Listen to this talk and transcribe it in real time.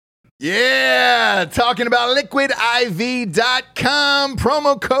Yeah, talking about liquidiv.com,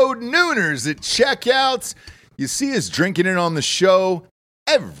 promo code Nooners at checkout. You see us drinking it on the show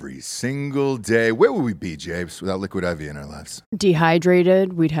every single day. Where would we be, James, without Liquid IV in our lives?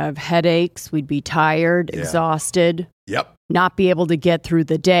 Dehydrated, we'd have headaches, we'd be tired, exhausted. Yep. Not be able to get through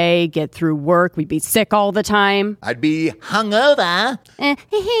the day, get through work. We'd be sick all the time. I'd be hungover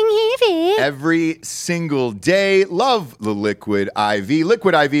every single day. Love the Liquid IV.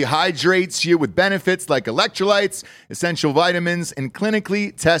 Liquid IV hydrates you with benefits like electrolytes, essential vitamins, and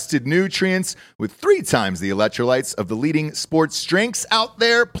clinically tested nutrients with 3 times the electrolytes of the leading sports drinks out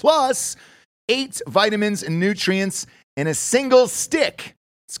there, plus 8 vitamins and nutrients in a single stick.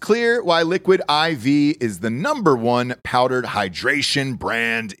 It's clear why Liquid IV is the #1 powdered hydration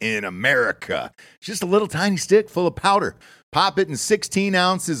brand in America. It's just a little tiny stick full of powder. Pop it in 16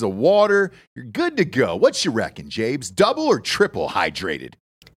 ounces of water. You're good to go. What you reckon, Jabes? Double or triple hydrated?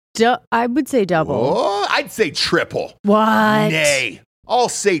 I would say double. Oh, I'd say triple. What? Nay, I'll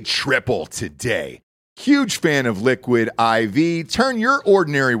say triple today. Huge fan of Liquid IV. Turn your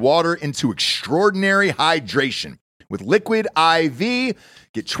ordinary water into extraordinary hydration. With Liquid IV,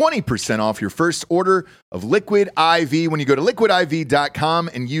 get 20% off your first order of Liquid IV when you go to liquidiv.com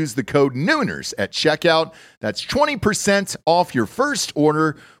and use the code Nooners at checkout. That's 20% off your first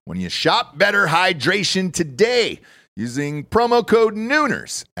order when you shop better hydration today using promo code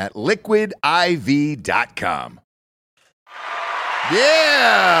Nooners at liquidiv.com.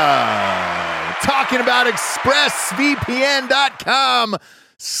 Yeah! Talking about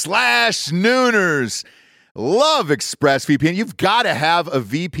expressvpn.com/Nooners. Love ExpressVPN. You've got to have a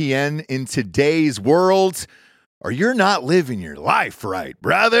VPN in today's world, or you're not living your life right,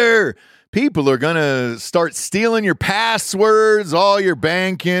 brother. People are going to start stealing your passwords, all your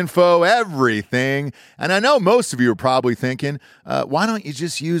bank info, everything. And I know most of you are probably thinking, why don't you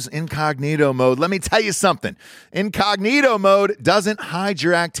just use incognito mode? Let me tell you something. Incognito mode doesn't hide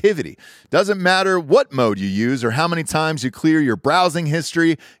your activity. Doesn't matter what mode you use or how many times you clear your browsing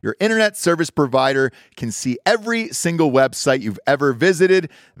history, your internet service provider can see every single website you've ever visited.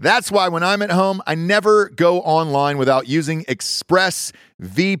 That's why when I'm at home, I never go online without using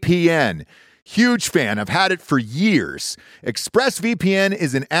ExpressVPN. Huge fan. I've had it for years. ExpressVPN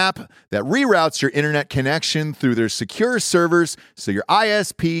is an app that reroutes your internet connection through their secure servers so your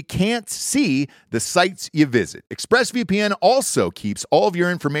ISP can't see the sites you visit. ExpressVPN also keeps all of your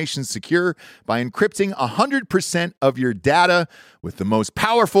information secure by encrypting 100% of your data with the most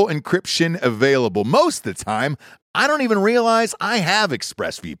powerful encryption available. Most of the time, I don't even realize I have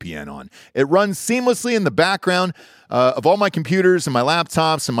ExpressVPN on. It runs seamlessly in the background of all my computers and my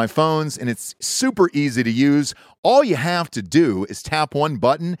laptops and my phones, and it's super easy to use. All you have to do is tap one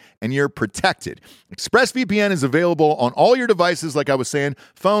button and you're protected. ExpressVPN is available on all your devices, like I was saying,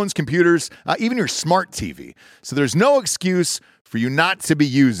 phones, computers, even your smart TV. So there's no excuse for you not to be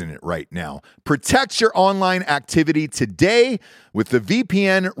using it right now. Protect your online activity today with the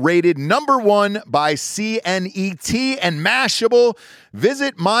VPN rated #1 by CNET and Mashable.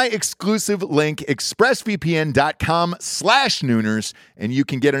 Visit my exclusive link, expressvpn.com/Nooners, and you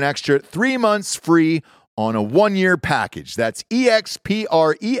can get an extra 3 months free on a 1-year package. That's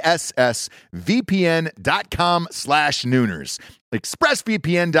expressvpn.com/Nooners.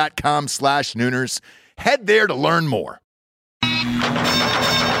 expressvpn.com/Nooners. Head there to learn more.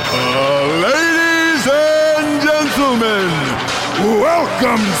 Ladies and gentlemen,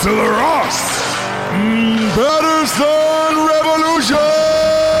 welcome to the Ross Patterson Revolution!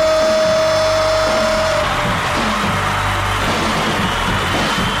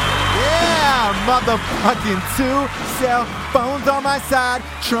 Yeah, motherfucking 2 cell phones on my side.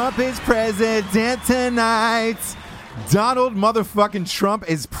 Trump is president tonight. Donald motherfucking Trump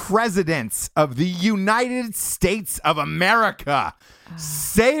is president of the United States of America.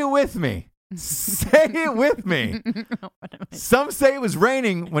 Say it with me. Say it with me. Some say it was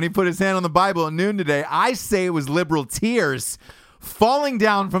raining when he put his hand on the Bible at noon today. I say it was liberal tears falling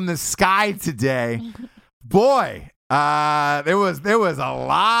down from the sky today. Boy, there was a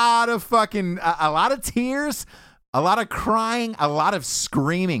lot of fucking a lot of tears, a lot of crying, a lot of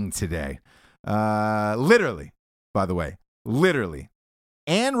screaming today. Literally, by the way, literally,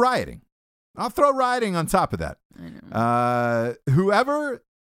 and rioting. I'll throw rioting on top of that. Whoever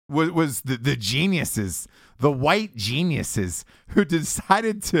was the geniuses, the white geniuses who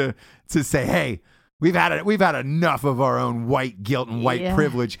decided to say, hey, we've had enough of our own white guilt and white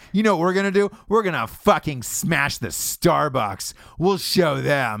privilege. You know what we're going to do? We're going to fucking smash the Starbucks. We'll show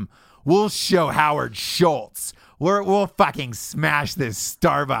them. We'll show Howard Schultz. We'll fucking smash this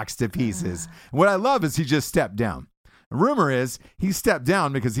Starbucks to pieces. What I love is he just stepped down. The rumor is he stepped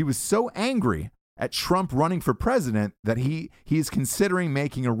down because he was so angry at Trump running for president that he is considering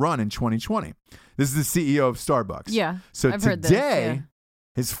making a run in 2020. This is the CEO of Starbucks. Yeah, So I've heard this, today, yeah.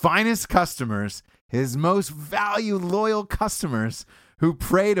 his finest customers, his most valued, loyal customers who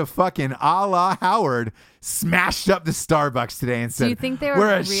pray to fucking Allah Howard, smashed up the Starbucks today and said, you think they were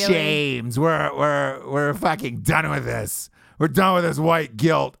 "We're really- ashamed. We're fucking done with this. We're done with this white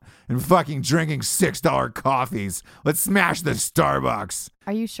guilt and fucking drinking $6 coffees. Let's smash the Starbucks."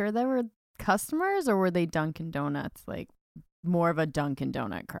 Are you sure they were customers or were they Dunkin' Donuts? Like more of a Dunkin'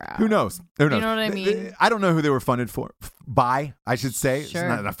 Donut crowd. Who knows? Who knows? You know what I mean? I don't know who they were funded by, I should say. Sure.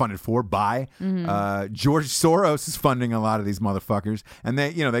 It's not funded for, by. George Soros is funding a lot of these motherfuckers. And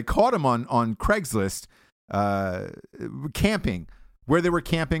they caught him on Craigslist camping, where they were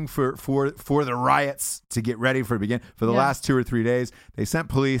camping for the riots to get ready for the last 2 or 3 days. They sent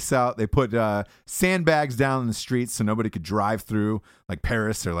police out. They put sandbags down in the streets so nobody could drive through, like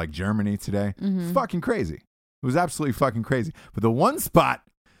Paris or like Germany today. Fucking crazy. It was absolutely fucking crazy. But the one spot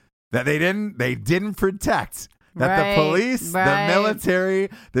that they didn't protect, that the police, the military,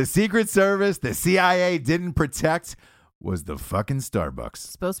 the Secret Service, the CIA didn't protect, was the fucking Starbucks.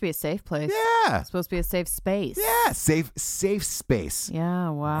 It's supposed to be a safe place. Yeah. It's supposed to be a safe space. Yeah, safe space. Yeah,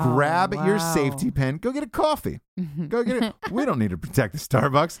 wow. Grab your Wow. safety pin. Go get a coffee. Go get it. We don't need to protect the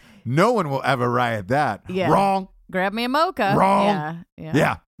Starbucks. No one will ever riot that. Yeah. Wrong. Grab me a mocha. Wrong.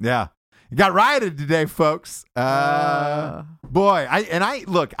 Yeah. Yeah. You got rioted today, folks. Boy,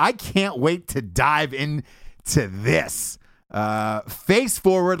 I can't wait to dive into this. Face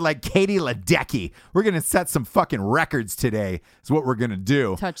forward like Katie Ledecky. We're going to set some fucking records today is what we're going to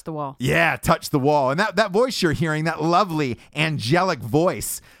do. Touch the wall. Yeah, touch the wall. And that voice you're hearing, that lovely angelic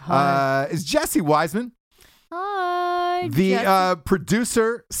voice, is Jesse Wiseman. Hi. The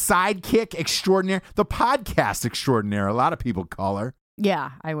producer, sidekick extraordinaire, the podcast extraordinaire, a lot of people call her.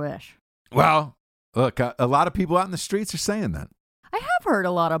 Yeah, I wish. Well, look, a lot of people out in the streets are saying that. I have heard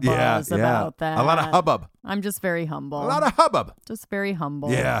a lot of buzz about that. A lot of hubbub. I'm just very humble. A lot of hubbub. Just very humble.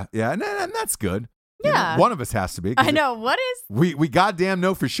 Yeah. And that's good. You Yeah. know, one of us has to be. 'Cause I know. What is... We goddamn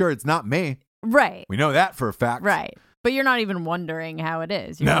know for sure it's not me. Right. We know that for a fact. Right. But you're not even wondering how it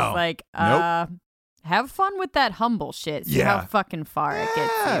is. You're No. just like, Nope. Have fun with that humble shit. See Yeah. how fucking far it gets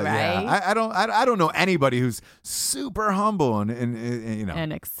you, right? Yeah. I don't know anybody who's super humble and you know.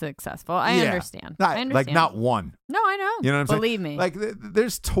 And it's successful. I understand. Not, I understand. Like not one. No, I know. You know what I'm saying? Believe me. Like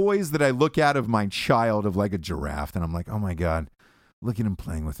there's toys that I look at of my child of like a giraffe, and I'm like, oh my God, look at him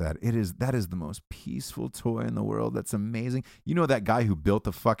playing with that. That is the most peaceful toy in the world. That's amazing. You know that guy who built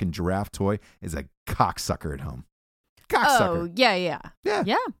the fucking giraffe toy is a cocksucker at home. Cocksucker. Oh, yeah.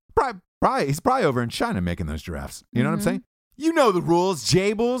 Yeah. Probably he's probably over in China making those giraffes. You know what I'm saying? You know the rules,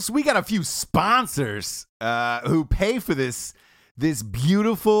 Jables. We got a few sponsors who pay for this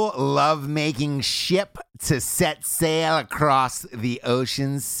beautiful love-making ship to set sail across the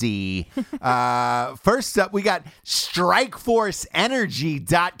ocean sea. First up, we got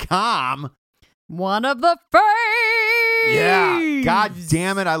StrikeForceEnergy.com. One of the faves. Yeah. God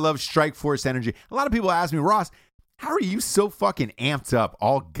damn it. I love Strikeforce Energy. A lot of people ask me, Ross, how are you so fucking amped up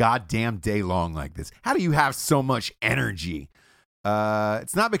all goddamn day long like this? How do you have so much energy?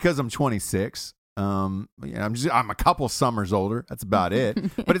 It's not because I'm 26. I'm a couple summers older. That's about it.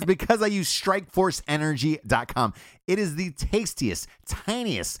 But it's because I use StrikeForceEnergy.com. It is the tastiest,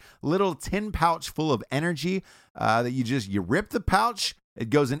 tiniest little tin pouch full of energy that you rip the pouch.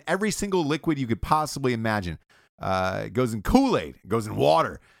 It goes in every single liquid you could possibly imagine. It goes in Kool-Aid. It goes in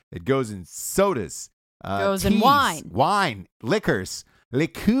water. It goes in sodas. Goes teas, in wine, liquors,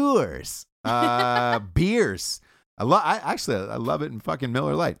 beers. I love it in fucking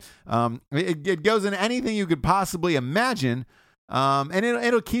Miller Lite. It goes in anything you could possibly imagine, and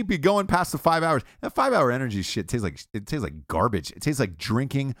it'll keep you going past the 5 hours. That 5 hour energy shit tastes like garbage. It tastes like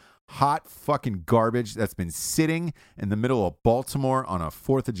drinking hot fucking garbage that's been sitting in the middle of Baltimore on a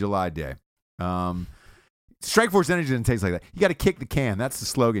 4th of July day. Strikeforce Energy doesn't taste like that. You got to kick the can. That's the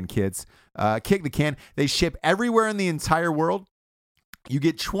slogan, kids. Kick the can. They ship everywhere in the entire world. You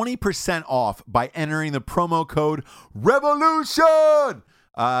get 20% off by entering the promo code REVOLUTION.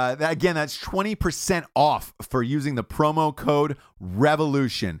 Again, that's 20% off for using the promo code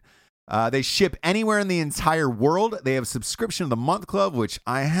REVOLUTION. They ship anywhere in the entire world. They have a subscription to the month club, which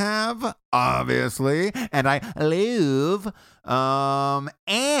I have, obviously, and I love.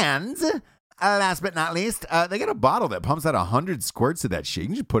 And last but not least, they got a bottle that pumps out 100 squirts of that shit. You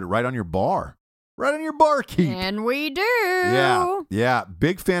can just put it right on your bar. Right on your barkeep. And we do. Yeah.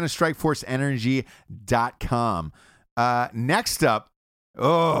 Big fan of StrikeForceEnergy.com. Next up,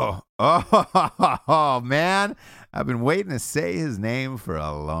 Oh, man. I've been waiting to say his name for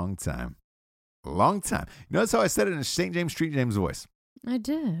a long time. A long time. Notice how I said it in St. James Street James voice? I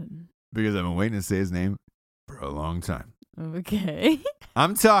did. Because I've been waiting to say his name for a long time. Okay.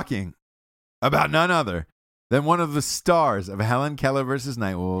 I'm talking about none other than one of the stars of Helen Keller versus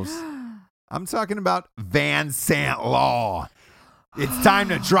Nightwolves. I'm talking about Van Sant Law. It's time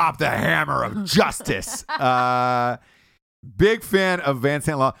to drop the hammer of justice. Big fan of Van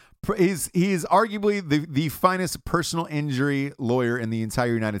Sant Law. He's arguably the finest personal injury lawyer in the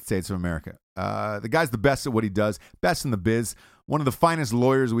entire United States of America. The guy's the best at what he does, best in the biz, one of the finest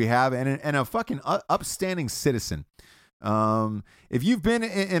lawyers we have, and a fucking upstanding citizen. If you've been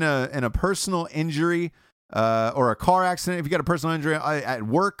in a personal injury or a car accident, if you got a personal injury at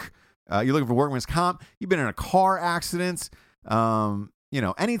work, you're looking for workman's comp, you've been in a car accident,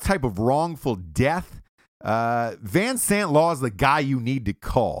 any type of wrongful death, Van Sant Law is the guy you need to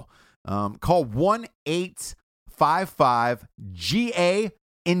call. Call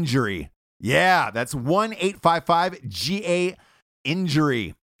 1-855-GA-INJURY. Yeah, that's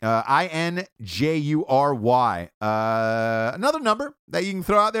 1-855-GA-INJURY. INJURY. Another number that you can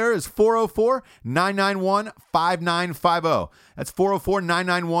throw out there is 404-991-5950. That's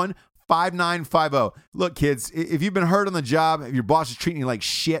 404-991-5950. Look, kids, if you've been hurt on the job, if your boss is treating you like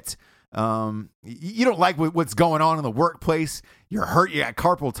shit, you don't like what's going on in the workplace, you're hurt, you got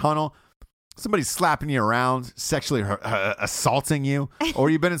carpal tunnel, somebody's slapping you around, sexually assaulting you, or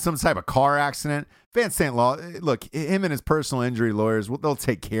you've been in some type of car accident, Van Sant Law, look, him and his personal injury lawyers, they'll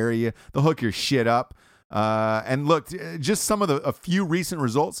take care of you. They'll hook your shit up. And look, just some of a few recent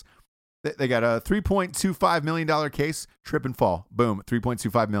results. They got a $3.25 million case, trip and fall. Boom,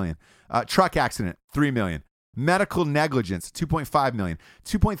 $3.25 million. Truck accident, $3 million. Medical negligence, $2.5 million.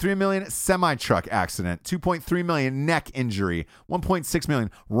 $2.3 million semi-truck accident. $2.3 million neck injury. $1.6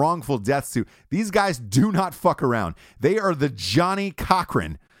 million wrongful death suit. These guys do not fuck around. They are the Johnny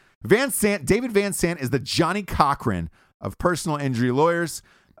Cochran. David Van Sant is the Johnny Cochran of personal injury lawyers.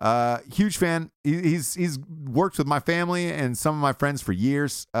 Huge fan. He's worked with my family and some of my friends for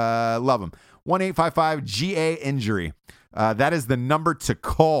years. Love him. 1-855-GA-INJURY. That is the number to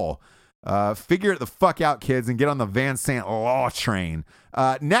call. Figure it the fuck out, kids, and get on the Van Sant Law train.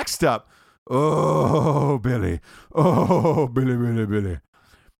 Next up, Billy. Billy.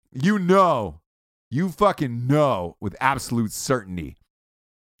 You fucking know with absolute certainty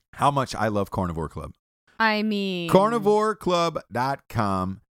how much I love Carnivore Club. I mean,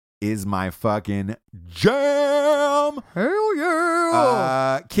 CarnivoreClub.com is my fucking jam. Hell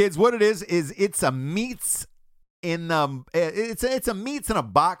yeah. Kids, what it is it's a meats in it's a meats in a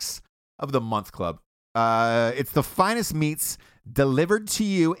box of the month club. It's the finest meats delivered to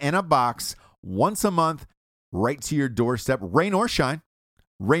you in a box once a month, right to your doorstep, rain or shine,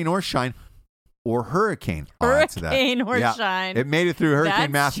 or hurricane. Hurricane or shine. It made it through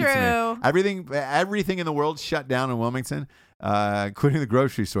Hurricane That's Matthew true. to me. Everything in the world shut down in Wilmington, including the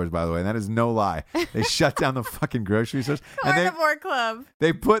grocery stores, by the way. And that is no lie. They shut down the fucking grocery stores. Carnivore Club.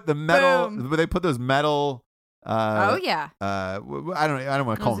 They put the metal. Boom. They put those metal. Oh yeah. I don't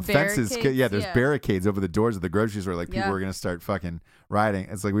want to call them fences. Barricades, Yeah, there's barricades over the doors of the grocery store. Like people are gonna start fucking rioting.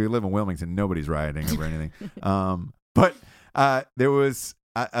 It's like we live in Wilmington. Nobody's rioting over anything. But there was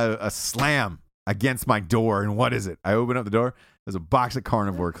a slam against my door, and what is it? I open up the door. There's a box of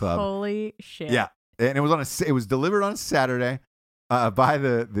Carnivore Club. Holy shit. Yeah, and it was delivered on a Saturday by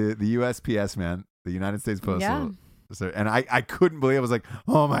the USPS, man, the United States Postal. Yeah. And I couldn't believe it. I was like,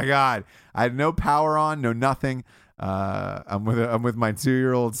 oh my God. I had no power on, no nothing. I'm with my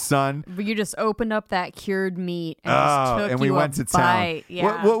 2-year-old son. But you just opened up that cured meat and we went to town.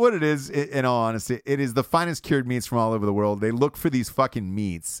 Yeah. What it is, in all honesty, it is the finest cured meats from all over the world. They look for these fucking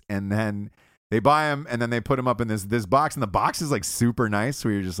meats and then they buy them and then they put them up in this box, and the box is like super nice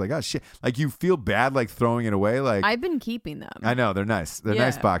where you're just like, oh shit. Like you feel bad like throwing it away. Like I've been keeping them. I know, they're nice. They're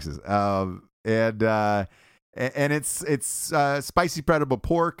nice boxes. And it's spicy breadable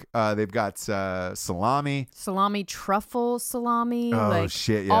pork. They've got salami, truffle salami. Oh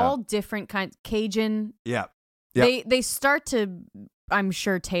shit! Yeah, all different kinds. Cajun. Yeah. They start to, I'm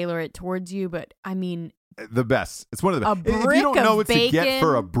sure, tailor it towards you, but I mean, the best. It's one of the best. A brick if you don't know what bacon, to get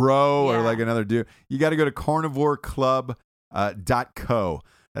for a bro or like another dude, you got to go to carnivoreclub.co.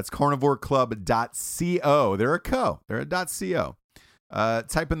 That's carnivoreclub.co. They're a co. They're a .co.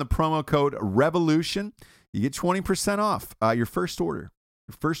 Type in the promo code REVOLUTION. You get 20% off your first order.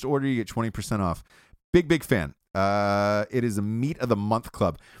 Your first order, you get 20% off. Big fan. It is a meat of the month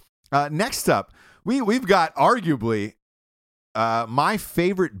club. Next up, we've got arguably my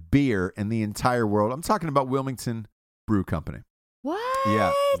favorite beer in the entire world. I'm talking about Wilmington Brew Company. What?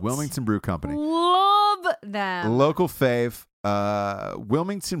 Yeah, Wilmington Brew Company. Love them. Local fave.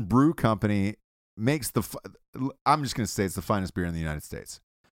 Wilmington Brew Company makes I'm just going to say it's the finest beer in the United States.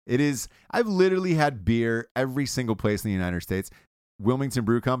 It is. I've literally had beer every single place in the United States. Wilmington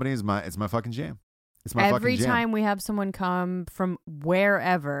Brew Company is it's my fucking jam. It's my Every fucking jam. time we have someone come from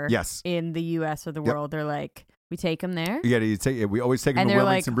wherever Yes. in the U.S. or the Yep. world, they're like, we take them there. We always take them And to they're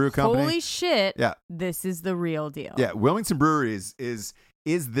Wilmington like, Brew Company. holy shit, Yeah. this is the real deal. Yeah, Wilmington Brewery is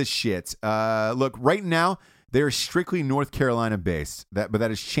the shit. Look, right now they're strictly North Carolina based, but that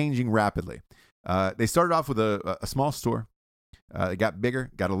is changing rapidly. They started off with a small store. They got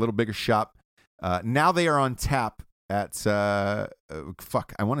bigger, got a little bigger shop. Now they are on tap at I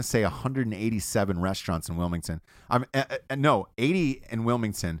want to say 187 restaurants in Wilmington. 80 in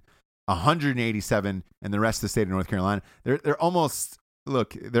Wilmington, 187 in the rest of the state of North Carolina. They're in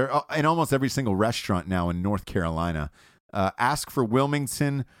almost every single restaurant now in North Carolina. Ask for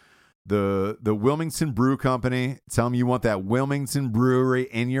Wilmington, the Wilmington Brew Company. Tell them you want that Wilmington Brewery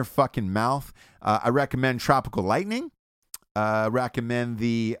in your fucking mouth. I recommend Tropical Lightning. Recommend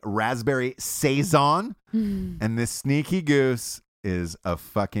the Raspberry Saison. And this Sneaky Goose is a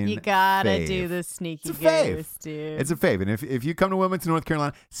fucking You gotta fave. do the Sneaky It's a fave. Goose, dude. It's a fave. And if you come to Wilmington, North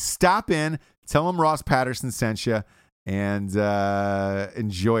Carolina, stop in, tell them Ross Patterson sent you, and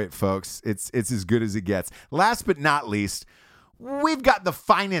enjoy it, folks. It's as good as it gets. Last but not least, we've got the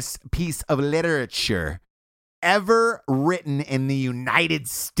finest piece of literature ever written in the United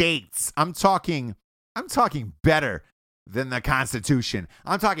States. I'm talking better than the Constitution.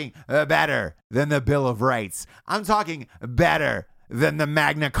 I'm talking better than the Bill of Rights. I'm talking better than the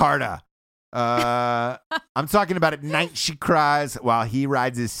Magna Carta. I'm talking about At Night She Cries While He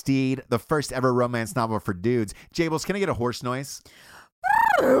Rides His Steed, the first ever romance novel for dudes. Jables, can I get a horse noise?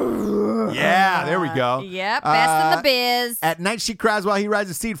 Yeah, there we go. Yep, best in the biz. At Night She Cries While He Rides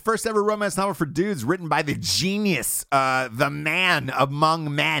His Steed, first ever romance novel for dudes, written by the genius, the man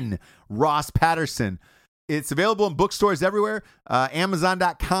among men, Ross Patterson. It's available in bookstores everywhere,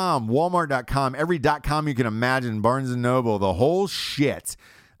 Amazon.com, Walmart.com, every .com you can imagine, Barnes & Noble, the whole shit.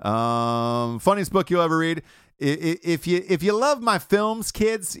 Funniest book you'll ever read. If you love my films,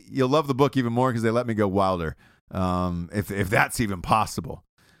 kids, you'll love the book even more because they let me go wilder, if that's even possible.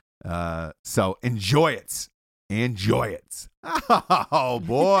 So enjoy it. Enjoy it. Oh,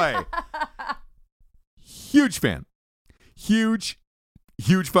 boy. Huge fan. Huge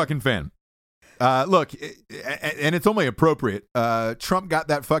fucking fan. Look, and it's only appropriate. Trump got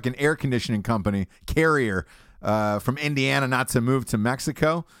that fucking air conditioning company, Carrier, from Indiana not to move to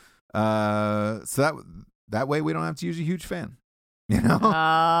Mexico. So that way we don't have to use a huge fan. You know?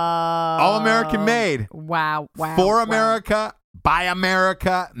 All American made. Wow. For America, by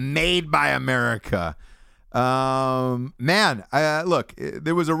America, made by America. Look,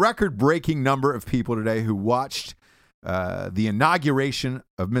 there was a record-breaking number of people today who watched the inauguration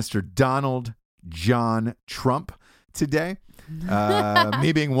of Mr. Donald John Trump today.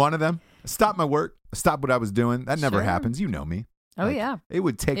 Me being one of them. I stopped my work. I stopped what I was doing. That never happens. You know me. Oh, yeah. It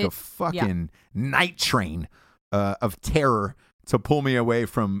would take a fucking night train of terror to pull me away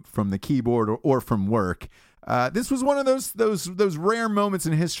from the keyboard or from work. This was one of those rare moments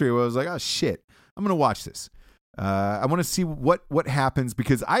in history where I was like, oh, shit, I'm going to watch this. I want to see what happens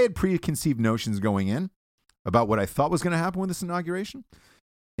because I had preconceived notions going in about what I thought was going to happen with this inauguration.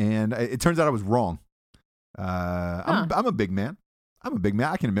 And it turns out I was wrong. I'm a big man. I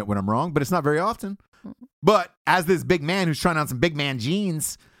can admit when I'm wrong, but it's not very often. But as this big man who's trying on some big man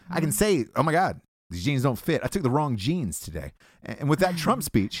jeans, I can say, oh my God, these jeans don't fit. I took the wrong jeans today. And with that Trump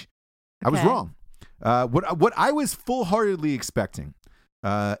speech, I was wrong. What I was full-heartedly expecting,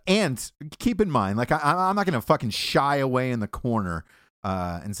 and keep in mind, like I'm not going to fucking shy away in the corner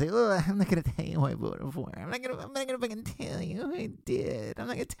and say, oh, I'm not going to tell you who I voted for. I'm not going to fucking tell you who I did. I'm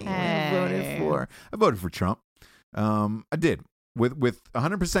not going to tell you who I voted for. I voted for Trump. I did. With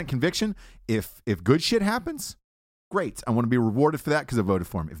 100% conviction. If good shit happens, great. I want to be rewarded for that because I voted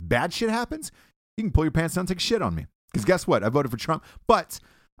for him. If bad shit happens, you can pull your pants down and take a shit on me. Because guess what? I voted for Trump. But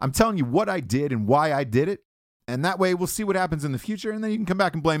I'm telling you what I did and why I did it. And that way we'll see what happens in the future. And then you can come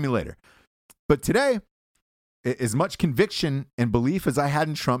back and blame me later. But today, as much conviction and belief as I had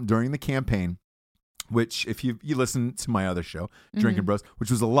in Trump during the campaign, which if you listen to my other show, Drinking Bros, which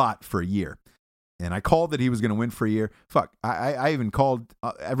was a lot for a year. And I called that he was going to win for a year. Fuck, I even called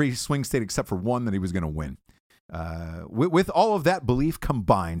every swing state except for one that he was going to win. With all of that belief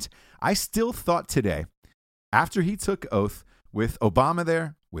combined, I still thought today, after he took oath, with Obama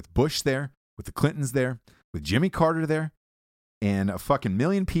there, with Bush there, with the Clintons there, with Jimmy Carter there, and a fucking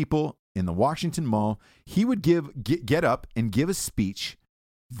million people in the Washington Mall, he would get up and give a speech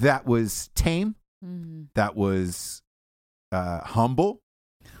that was tame, that was humble,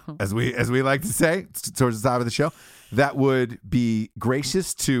 as we like to say towards the top of the show, that would be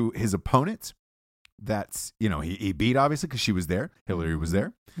gracious to his opponent. That's, he beat, obviously, because she was there. Hillary was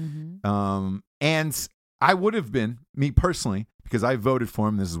there. And I would have been, me personally, because I voted for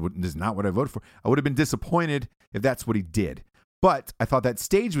him. This is not what I voted for. I would have been disappointed if that's what he did. But I thought that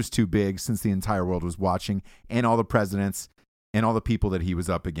stage was too big since the entire world was watching, and all the presidents and all the people that he was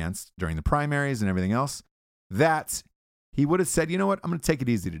up against during the primaries and everything else, that he would have said, you know what, I'm going to take it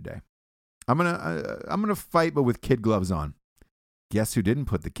easy today. I'm going to fight, but with kid gloves on. Guess who didn't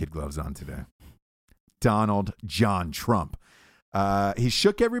put the kid gloves on today? Donald John Trump. He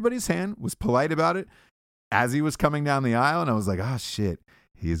shook everybody's hand, was polite about it as he was coming down the aisle, and I was like, oh, shit.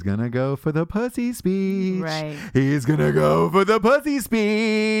 He's going to go for the pussy speech. Right. He's going to go for the pussy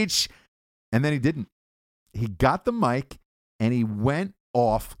speech. And then he didn't. He got the mic, and he went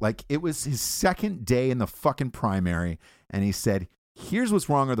off like it was his second day in the fucking primary, and he said, here's what's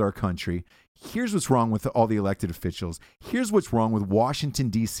wrong with our country. Here's what's wrong with all the elected officials. Here's what's wrong with Washington,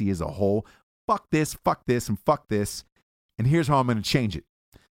 D.C. as a whole. Fuck this, and fuck this. And here's how I'm going to change it.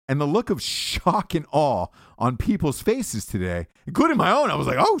 And the look of shock and awe on people's faces today, including my own, I was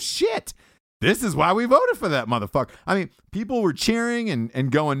like, oh, shit. This is why we voted for that motherfucker. I mean, people were cheering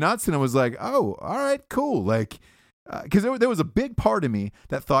and going nuts, and I was like, oh, all right, cool. Like, because there was a big part of me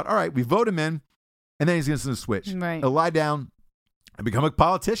that thought, all right, we vote him in, and then he's going to switch. Right. He'll lie down and become a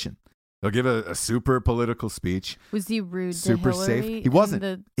politician. He'll give a super political speech. Was he rude super to Hillary? Safe. He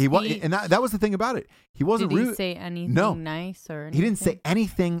wasn't. He was, and that was the thing about it. He wasn't rude. Did rude. he say anything nice or anything? He didn't say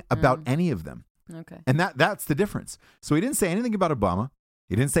anything about any of them. Okay. And that's the difference. So he didn't say anything about Obama.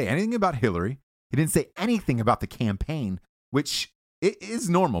 He didn't say anything about Hillary. He didn't say anything about the campaign, which is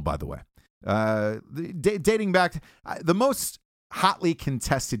normal, by the way. Dating back, the most hotly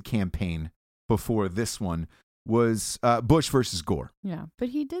contested campaign before this one was Bush versus Gore. Yeah, but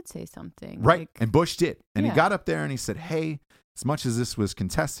he did say something. Right, like, and Bush did. And Yeah. he got up there and he said, hey, as much as this was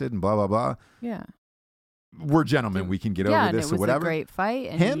contested and blah, blah, blah, yeah. we're gentlemen. We can get Yeah, over and this it was or whatever. a great fight.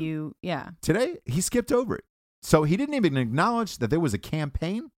 And Him? Today, he skipped over it. So he didn't even acknowledge that there was a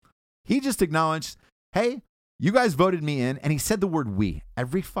campaign. He just acknowledged, hey, you guys voted me in. And he said the word we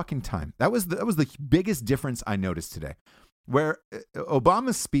every fucking time. That was the biggest difference I noticed today. Where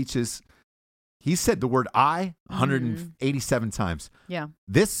Obama's speeches, he said the word I 187 times. Yeah.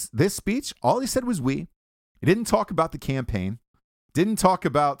 This speech, all he said was we. He didn't talk about the campaign. Didn't talk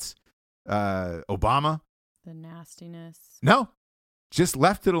about Obama. The nastiness. No. Just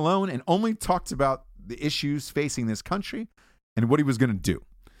left it alone and only talked about the issues facing this country and what he was going to do.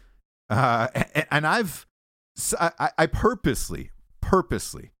 And I purposely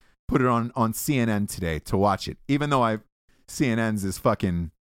put it on CNN today to watch it, even though CNN's is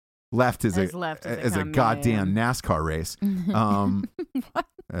fucking left as a goddamn NASCAR race.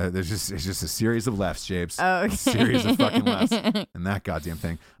 It's just a series of lefts, Japes. Oh, okay. A series of fucking lefts and that goddamn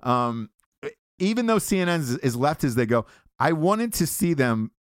thing. Even though CNN is left as they go, I wanted to see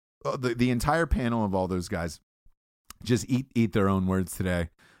them, the entire panel of all those guys, just eat their own words today.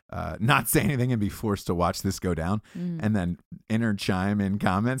 Not say anything and be forced to watch this go down, and then chime in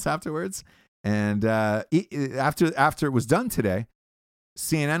comments afterwards. And after it was done today,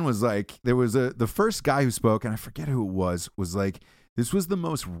 CNN was like, there was the first guy who spoke, and I forget who it was like, this was the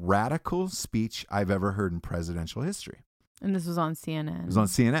most radical speech I've ever heard in presidential history. And this was on CNN. It was on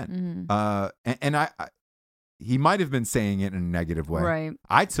CNN. And he might have been saying it in a negative way. Right.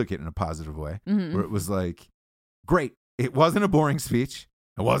 I took it in a positive way, where it was like, great. It wasn't a boring speech.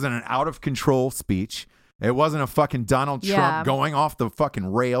 It wasn't an out of control speech. It wasn't a fucking Donald Trump going off the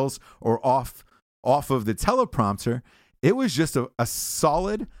fucking rails or off of the teleprompter. It was just a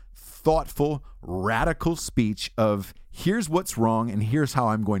solid, thoughtful, radical speech of here's what's wrong and here's how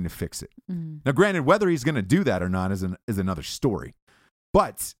I'm going to fix it. Now, granted, whether he's going to do that or not is another story.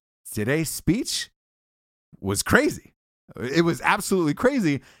 But today's speech was crazy. It was absolutely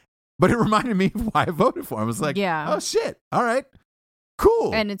crazy, but it reminded me of why I voted for him. I was like, oh, shit. All right.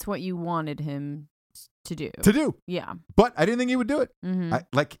 Cool. And it's what you wanted him to do. Yeah. But I didn't think he would do it. Not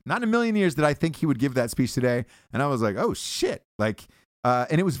in a million years did I think he would give that speech today. And I was like, oh, shit.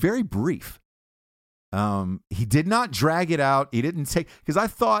 And it was very brief. He did not drag it out. He didn't take, because I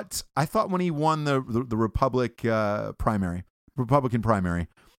thought when he won the Republican primary,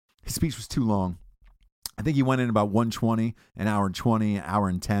 his speech was too long. I think he went in about 1:20, an hour and 20, an hour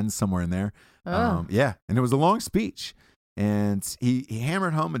and 10, somewhere in there. Yeah. And it was a long speech. And he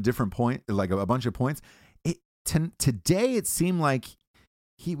hammered home a different point, like a bunch of points. Today, it seemed like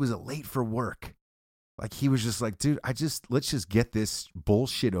he was late for work. Like he was just like, dude, let's just get this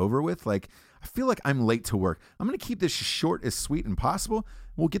bullshit over with. Like, I feel like I'm late to work. I'm going to keep this as short, as sweet and possible.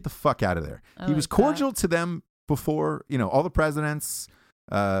 We'll get the fuck out of there. He was cordial to them before, all the presidents,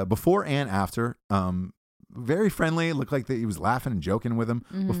 before and after. Very friendly. It looked like that he was laughing and joking with him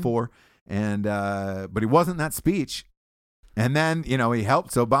before. And, but he wasn't in that speech. And then, he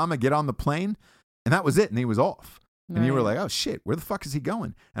helped Obama get on the plane and that was it. And he was off. And you were like, oh shit, where the fuck is he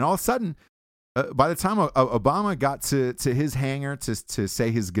going? And all of a sudden, by the time Obama got to his hangar to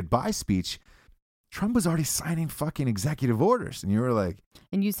say his goodbye speech, Trump was already signing fucking executive orders. And you were like...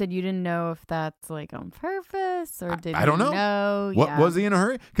 And you said you didn't know if that's like on purpose or did I don't know. What was he in a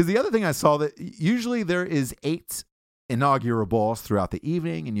hurry? Because the other thing I saw that usually there is 8 inaugural balls throughout the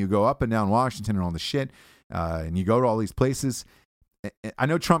evening and you go up and down Washington and all the shit and you go to all these places. I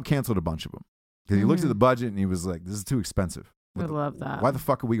know Trump canceled a bunch of them because he looked at the budget and he was like, this is too expensive. I love that. Why the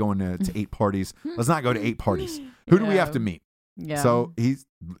fuck are we going to 8 parties? Let's not go to 8 parties. Who do we have to meet? Yeah. So he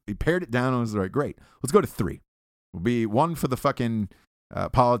pared it down and was like, great. Let's go to 3. We'll be 1 for the fucking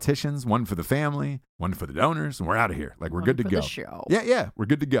politicians, 1 for the family, 1 for the donors, and we're out of here. Like, we're good to go. The show. Yeah, we're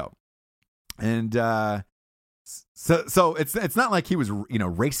good to go. And so it's not like he was,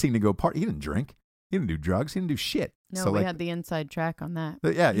 racing to go party. He didn't drink. He didn't do drugs. He didn't do shit. No, so we had the inside track on that.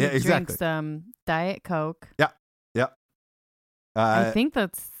 Yeah, He exactly. drinks Diet Coke. Yeah. I think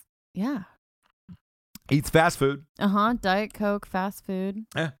that's, Eats fast food. Diet Coke, fast food.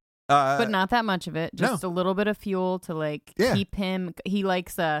 Yeah. But not that much of it. Just a little bit of fuel to keep him. He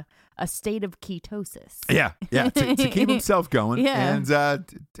likes a state of ketosis. Yeah. To keep himself going. Yeah. And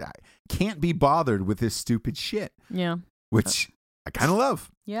can't be bothered with this stupid shit. Yeah. Which I kind of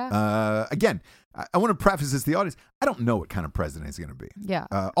love. Yeah. Again, I want to preface this to the audience. I don't know what kind of president he's going to be. Yeah.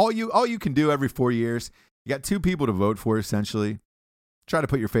 All you can do every 4 years, you got 2 people to vote for, essentially. Try to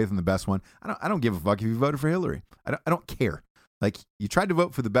put your faith in the best one. I don't give a fuck if you voted for Hillary. I don't care. Like, you tried to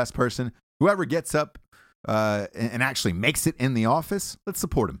vote for the best person. Whoever gets up and actually makes it in the office, let's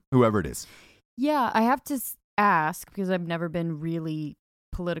support him, whoever it is. Yeah, I have to ask, because I've never been really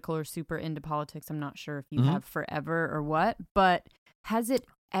political or super into politics. I'm not sure if you have forever or what, but has it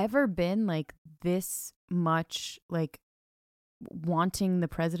ever been like this much like wanting the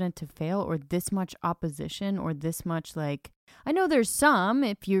president to fail, or this much opposition, or this much like, I know there's some,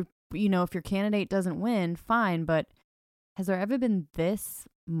 if if your candidate doesn't win, fine, but has there ever been this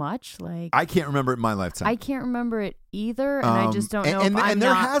much? Like, I can't remember it in my lifetime. I can't remember it either, and I just don't know. And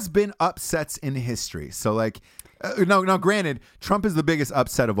there has been upsets in history. So like, no, granted, Trump is the biggest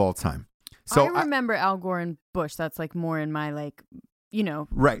upset of all time. So I remember Al Gore and Bush. That's like more in my like,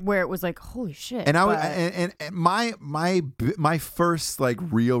 right, where it was like, holy shit. And and my first like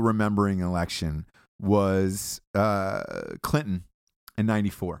real remembering election was Clinton in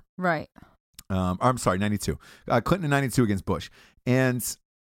 94. Right. I'm sorry, 92. Clinton in 92 against Bush. And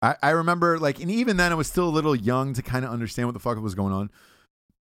I remember like, and even then I was still a little young to kind of understand what the fuck was going on.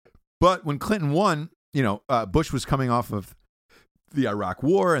 But when Clinton won, Bush was coming off of the Iraq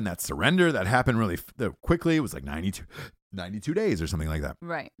War and that surrender that happened really quickly. It was like 92 days or something like that.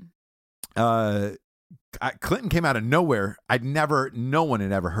 Right. Clinton came out of nowhere. No one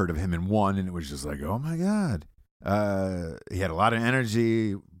had ever heard of him and won. And it was just like, oh my God. He had a lot of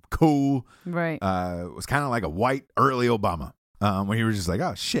energy, cool. Right. It was kind of like a white early Obama. When he was just like,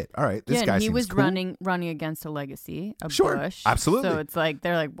 oh shit, all right, this guy and he seems was cool. running against a legacy of Sure, Bush. absolutely. So it's like,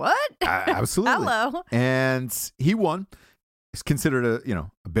 they're like, what? Absolutely. Hello. And he won. It's considered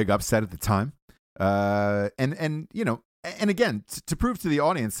a big upset at the time. And again, to prove to the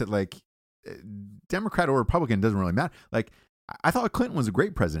audience that like Democrat or Republican doesn't really matter. Like, I thought Clinton was a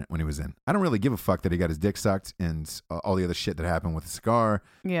great president when he was in. I don't really give a fuck that he got his dick sucked and all the other shit that happened with the cigar.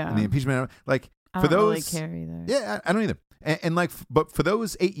 Yeah. And the impeachment. Like, I for don't those, really care either. Yeah, I don't either. And like, but for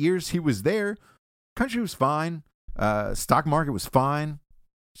those 8 years he was there, country was fine. Stock market was fine.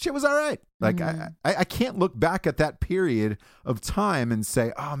 Shit was all right. Like, I can't look back at that period of time and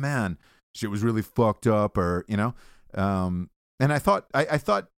say, oh man, shit was really fucked up, or and I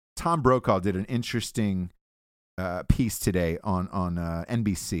thought Tom Brokaw did an interesting piece today on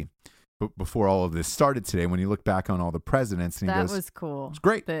NBC before all of this started today, when he looked back on all the presidents, and he goes, that was cool. It's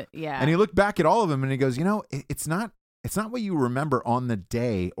great. Yeah. And he looked back at all of them and he goes, it's not what you remember on the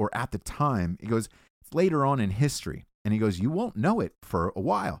day or at the time. He goes, it's later on in history. And he goes, you won't know it for a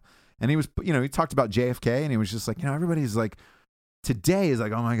while. And he was, he talked about JFK, and he was just like, everybody's like, today is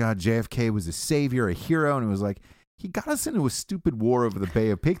like, oh my God, JFK was a savior, a hero. And it was like, he got us into a stupid war over the Bay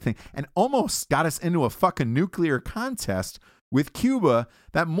of Pig thing and almost got us into a fucking nuclear contest with Cuba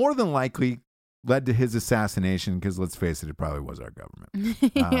that more than likely led to his assassination, because let's face it probably was our government.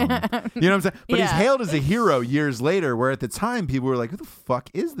 You know what I'm saying? But he's hailed as a hero years later, where at the time people were like, who the fuck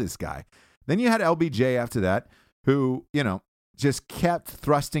is this guy? Then you had LBJ after that, who, you know, just kept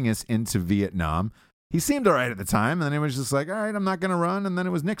thrusting us into Vietnam. He seemed all right at the time, and then it was just like, all right, I'm not going to run, and then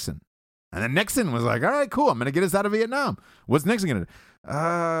it was Nixon. And then Nixon was like, all right, cool, I'm going to get us out of Vietnam. What's Nixon going to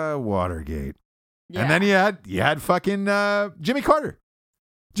do? Watergate. Yeah. And then you had fucking Jimmy Carter.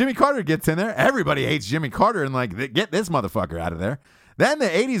 Jimmy Carter gets in there. Everybody hates Jimmy Carter and like, get this motherfucker out of there. Then the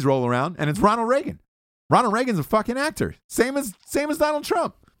 80s roll around and it's Ronald Reagan. Ronald Reagan's a fucking actor. Same as Donald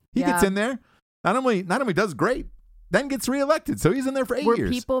Trump. He gets in there. Not only does great, then gets reelected. So he's in there for 8 years. Were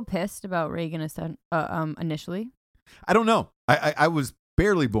people pissed about Reagan initially? I don't know. I was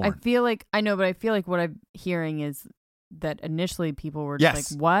barely born. I feel like what I'm hearing is that initially people were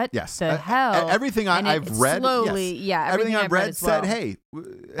just like, what the hell? Everything I've read, slowly, everything I've read said, hey,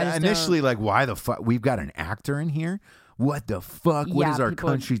 initially, don't... like, why the fuck? We've got an actor in here. What the fuck? What is our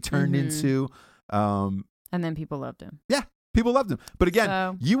country turned into? And then people loved him. Yeah, people loved him. But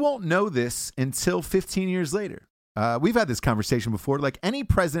again, you won't know this until 15 years later. We've had this conversation before. Like any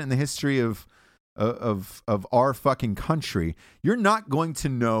president in the history of our fucking country, you're not going to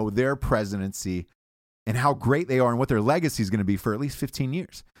know their presidency and how great they are and what their legacy is going to be for at least 15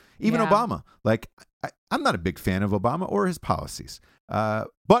 years. Even Obama. Like, I'm not a big fan of Obama or his policies.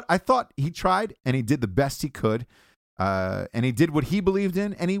 But I thought he tried and he did the best he could. And he did what he believed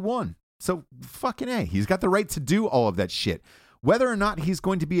in and he won. So fucking A, he's got the right to do all of that shit. Whether or not he's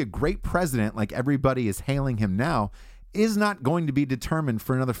going to be a great president like everybody is hailing him now is not going to be determined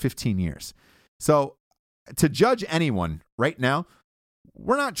for another 15 years. So to judge anyone right now,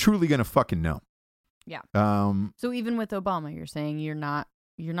 we're not truly going to fucking know. Yeah. So even with Obama, you're saying you're not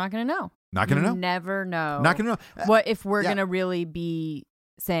going to know. Not going to know. Never know. Not going to know. What if we're going to really be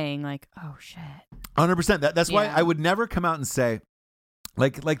saying like, oh shit. 100%. That's why I would never come out and say,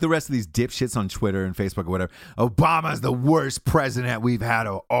 like the rest of these dipshits on Twitter and Facebook or whatever, Obama's the worst president we've had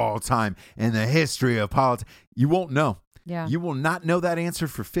of all time in the history of politics. You won't know. Yeah. You will not know that answer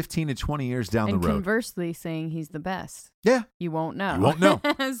for 15 to 20 years down the road. And conversely, saying he's the best. Yeah. You won't know. You won't know.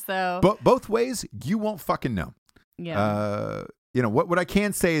 So, but both ways, you won't fucking know. Yeah. You know, what I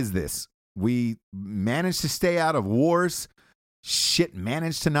can say is this. We managed to stay out of wars. Shit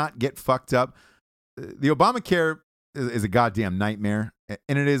managed to not get fucked up. The Obamacare is a goddamn nightmare,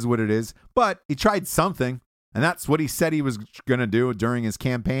 and it is what it is. But he tried something, and that's what he said he was going to do during his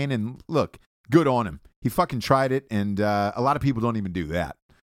campaign. And look, good on him. He fucking tried it, and a lot of people don't even do that.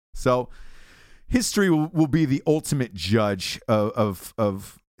 So history will be the ultimate judge of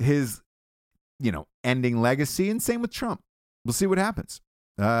his, you know, ending legacy, and same with Trump. We'll see what happens.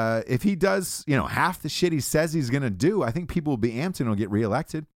 If he does, you know, half the shit he says he's going to do, I think people will be amped and he'll get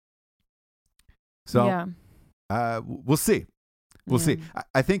reelected. So we'll see. We'll see.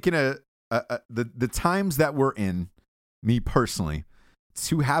 I think in the times that we're in, me personally,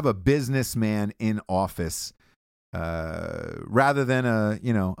 to have a businessman in office rather than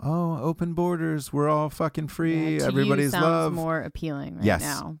open borders, we're all fucking free, everybody's love, more appealing right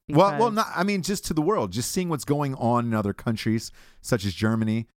now. Well, not, I mean, just to the world, just seeing what's going on in other countries such as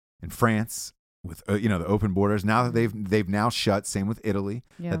Germany and France with the open borders. Now that they've now shut, same with Italy,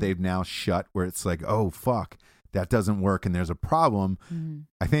 that they've now shut, where it's like, oh fuck, that doesn't work and there's a problem. Mm-hmm.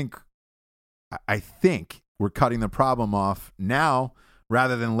 I think we're cutting the problem off now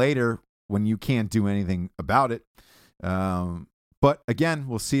rather than later when you can't do anything about it. But again,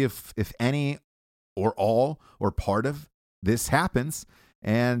 we'll see if any or all or part of this happens.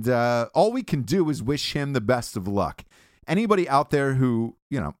 And all we can do is wish him the best of luck. Anybody out there who,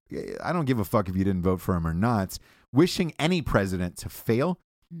 I don't give a fuck if you didn't vote for him or not, wishing any president to fail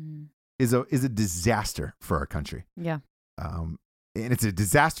is a disaster for our country. Yeah. And it's a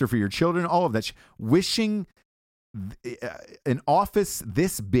disaster for your children, all of that. Wishing an office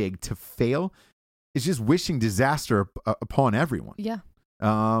this big to fail is just wishing disaster upon everyone. Yeah.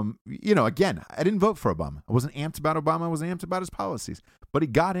 Again, I didn't vote for Obama. I wasn't amped about Obama. I wasn't amped about his policies. But he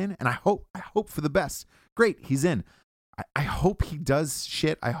got in, and I hope for the best. Great, he's in. I hope he does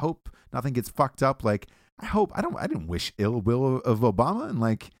shit. I hope nothing gets fucked up. Like, I didn't wish ill will of Obama,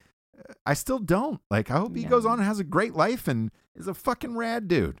 and I still don't. I hope he goes on and has a great life and is a fucking rad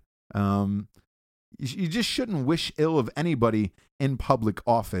dude. You just shouldn't wish ill of anybody in public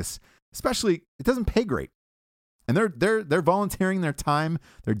office, especially it doesn't pay great. And they're volunteering their time,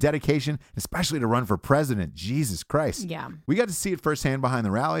 their dedication, especially to run for president. Jesus Christ. Yeah. We got to see it firsthand behind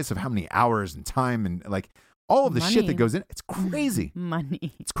the rallies of how many hours and time and all of the shit that goes in. It's crazy.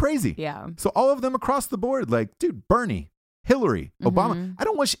 Money. It's crazy. Yeah. So all of them across the board, dude, Bernie, Hillary, Obama. I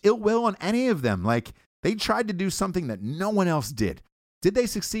don't wish ill will on any of them. Like, they tried to do something that no one else did. Did they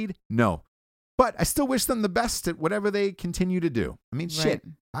succeed? No. But I still wish them the best at whatever they continue to do. I mean, shit.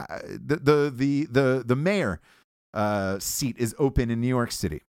 The mayor seat is open in New York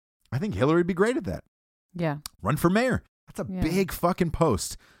City. I think Hillary would be great at that. Yeah. Run for mayor. That's a big fucking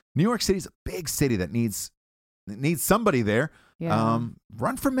post. New York City's a big city that needs somebody there. Yeah.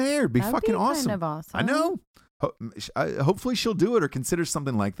 Run for mayor. It'd be That'd fucking be awesome. Kind of awesome. I know. Hopefully she'll do it or consider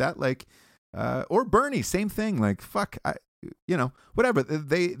something like that. Like, or Bernie, same thing. Like, fuck, whatever.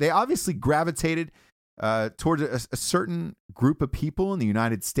 They obviously gravitated towards a certain group of people in the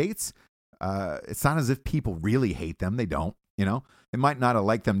United States. It's not as if people really hate them. They don't. They might not have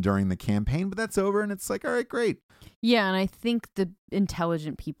liked them during the campaign, but that's over, and it's like, all right, great. Yeah, and I think the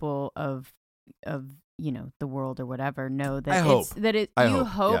intelligent people of the world or whatever know that you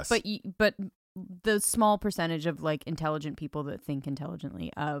hope, yes. but the small percentage of like intelligent people that think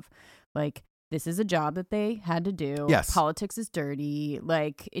intelligently of like, this is a job that they had to do. Yes. Politics is dirty.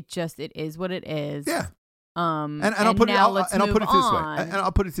 Like, it is what it is. Yeah. And I'll put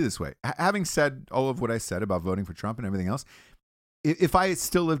it this way. Having said all of what I said about voting for Trump and everything else, if I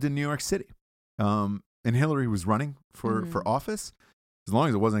still lived in New York City, and Hillary was running for office, as long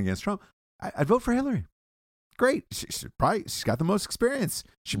as it wasn't against Trump, I'd vote for Hillary. Great. She's got the most experience.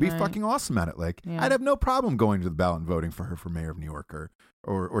 She'd be fucking awesome at it. Like, I'd have no problem going to the ballot and voting for her for mayor of New York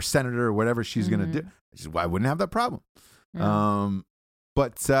or senator or whatever she's going to do. I wouldn't have that problem. Yeah.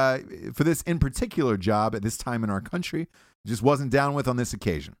 But for this in particular job at this time in our country, just wasn't down with on this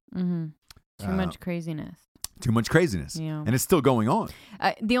occasion. Mm-hmm. Too much craziness. Too much craziness. Yeah. And it's still going on.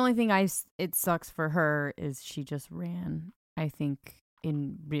 The only thing it sucks for her is she just ran, I think,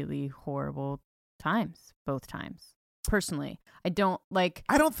 in really horrible times, both times. Personally, I don't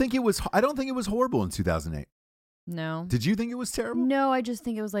think it was horrible in 2008. No. Did you think it was terrible? No, I just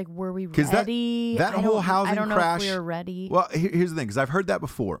think it was like, were we ready? That whole housing crash. I don't know if we were ready. Well, here's the thing, because I've heard that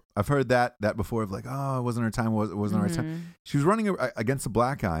before. I've heard that before of like, oh, it wasn't her time. It wasn't her time. She was running against a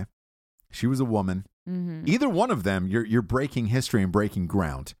black guy. She was a woman. Mm-hmm. Either one of them, you're breaking history and breaking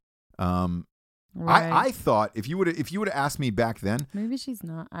ground. Right. I thought if you would have asked me back then, maybe she's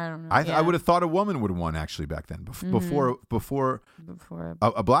not. I don't know. I would have thought a woman would have won actually back then before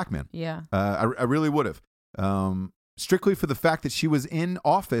a black man. Yeah. I really would have. Strictly for the fact that she was in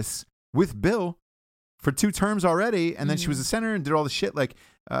office with Bill for 2 terms already, and then she was a senator and did all the shit. Like,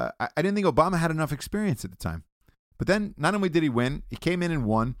 I didn't think Obama had enough experience at the time. But then, not only did he win, he came in and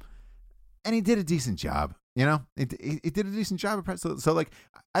won, and he did a decent job. He did a decent job. So, like,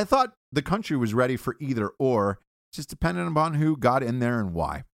 I thought the country was ready for either or, just depending upon who got in there and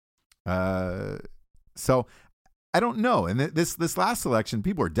why. So, I don't know. And this last election,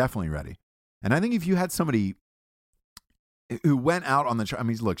 people are definitely ready. And I think if you had somebody who went out on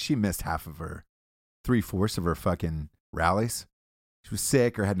look, she missed half of her 3/4 of her fucking rallies. She was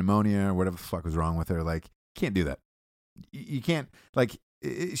sick or had pneumonia or whatever the fuck was wrong with her. Like, can't do that. You can't, like,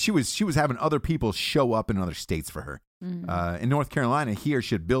 she was having other people show up in other states for her. In North Carolina, he or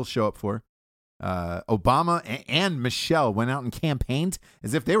she had Bill show up for her. Obama and Michelle went out and campaigned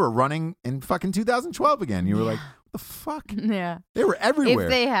as if they were running in fucking 2012 again. You were like, what the fuck? Yeah. They were everywhere.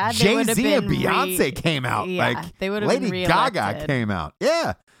 If they had, Jay-Z and Beyonce came out. Yeah, like, they would have Lady been reelected. Gaga came out.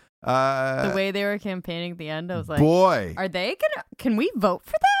 Yeah. The way they were campaigning at the end, I was like, boy, are they can we vote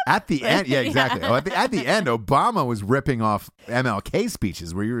for them? At the end, yeah, exactly. At the end, Obama was ripping off MLK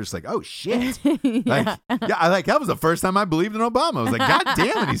speeches where you were just like, oh shit. Yeah. That was the first time I believed in Obama. I was like, God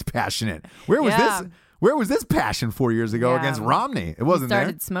damn it, he's passionate. Where was this? Where was this passion 4 years ago against Romney? It wasn't there. He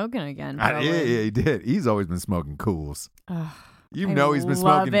started smoking again. Yeah, he did. He's always been smoking Cools. He's been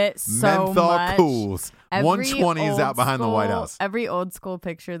smoking so menthol much. Cools. 120 is out behind the White House. Every old school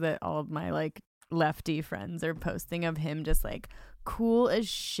picture that all of my like lefty friends are posting of him just like cool as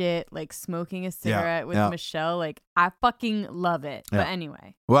shit, like smoking a cigarette with Michelle. Like, I fucking love it. Yeah. But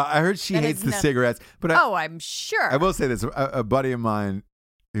anyway. Well, I heard she hates the cigarettes. But I'm sure. I will say this. A buddy of mine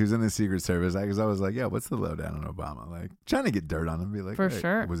who's in the Secret Service, because I was like, yeah, what's the lowdown on Obama? Like, trying to get dirt on him. Be like, for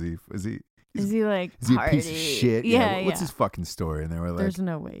sure. Is he like, is he a piece of shit? Yeah. What's his fucking story? And they were like, there's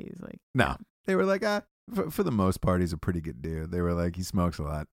no way he's like, no. They were like, for the most part, he's a pretty good dude. They were like, he smokes a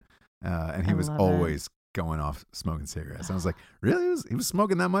lot. And he was always going off smoking cigarettes. And I was like, really? He was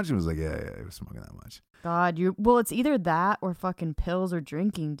smoking that much? And he was like, yeah, he was smoking that much. God, it's either that or fucking pills or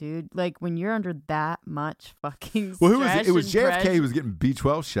drinking, dude. Like, when you're under that much fucking stress it was JFK pressure. who was getting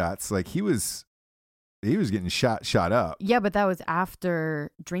B12 shots. Like, he was getting shot up. Yeah, but that was after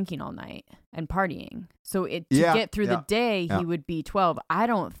drinking all night and partying. So to get through the day, he would be 12. I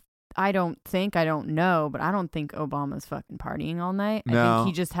don't I don't know, but I don't think Obama's fucking partying all night. I No. think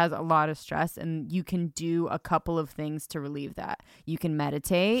he just has a lot of stress, and you can do a couple of things to relieve that. You can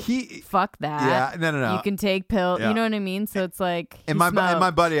meditate. Fuck that. Yeah, no. You can take pills. Yeah. You know what I mean? So it's like, And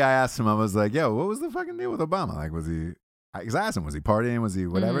my buddy, I asked him, I was like, yo, what was the fucking deal with Obama? Like, was he, because I asked him, was he partying? Was he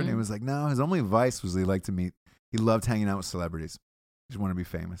whatever? And he was like, no, his only vice was he liked to meet, he loved hanging out with celebrities. He just wanted to be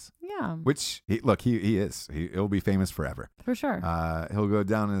famous. Yeah. Which, he is. He'll be famous forever. For sure. He'll go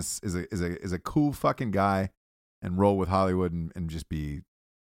down as a cool fucking guy and roll with Hollywood and just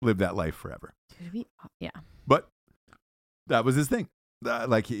live that life forever. Yeah. But that was his thing.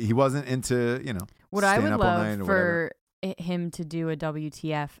 Like, he wasn't into, What I staying would up all night love or for him to do a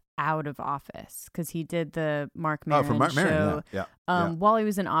WTF out of office, because he did the Mark Maron for Mark show Maron, yeah. while he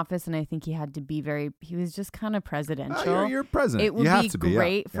was in office, and I think he had to be he was just kind of presidential. You're president. It would you have be to be,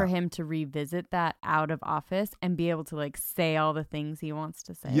 great yeah. for him to revisit that out of office and be able to like say all the things he wants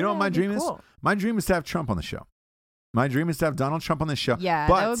to say. You know what my That'd be dream cool. is? My dream is to have Trump on the show. My dream is to have Donald Trump on the show. Yeah,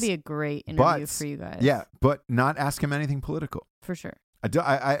 but, that would be a great interview for you guys. Yeah, but not ask him anything political. For sure.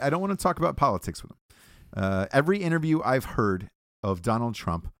 I don't want to talk about politics with him. Every interview I've heard of Donald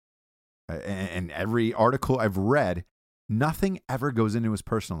Trump and every article I've read, nothing ever goes into his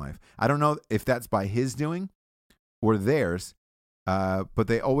personal life. I don't know if that's by his doing or theirs, but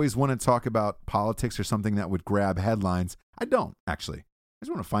they always want to talk about politics or something that would grab headlines. I don't, actually. I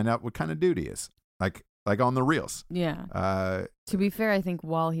just want to find out what kind of dude he is, like on the reels. Yeah. To be fair, I think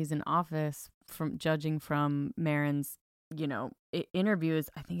while he's in office, from judging from Maron's interviews,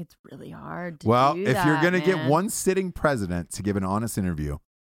 I think it's really hard to do if that, you're going to get man. one sitting president to give an honest interview,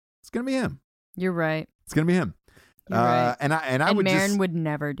 it's going to be him. You're right. It's going to be him. You're right. And I would Maron just, would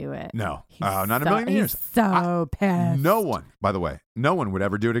never do it. No. He's Not a million years. He's so pissed. No one, by the way, no one would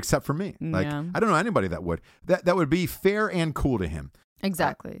ever do it except for me. Like, Yeah. I don't know anybody that would. That would be fair and cool to him.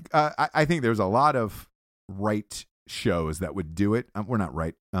 Exactly. I think there's a lot of right shows that would do it. We're not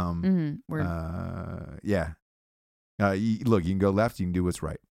right. Yeah. Look, you can go left, you can do what's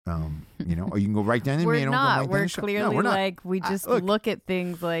right. Or you can go right down the We're middle. not. Go We're right clearly no, we're not. like we just look at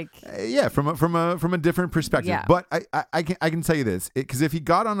things like from a different perspective. Yeah. But I can tell you this, because if he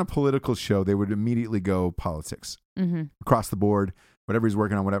got on a political show, they would immediately go politics across the board, whatever he's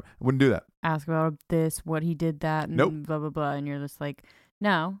working on, whatever. I wouldn't do that. ask about this, what he did that, and Nope. blah blah blah, and you're just like,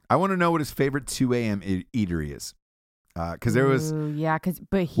 no. I want to know what his favorite 2 a.m. eatery is, because there was. Ooh, yeah,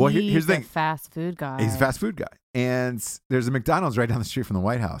 but he's here's the a thing. fast food guy. He's a fast food guy. And there's a McDonald's right down the street from the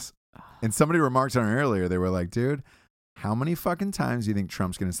White House. And somebody remarked on it earlier. They were like, dude, how many fucking times do you think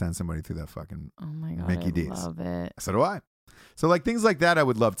Trump's going to send somebody through that fucking Oh my god, Mickey I D's? love it. So do I. So like things like that I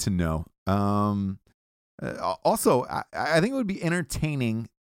would love to know. Also, I think it would be entertaining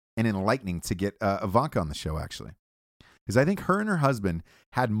and enlightening to get Ivanka on the show, actually. Because I think her and her husband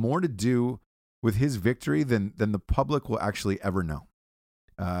had more to do with his victory than the public will actually ever know.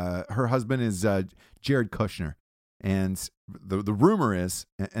 Her husband is Jared Kushner, and the rumor is,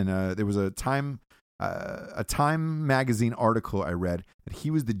 and there was a Time magazine article I read that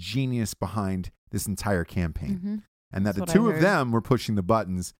he was the genius behind this entire campaign, and that That's the what two I of heard. them were pushing the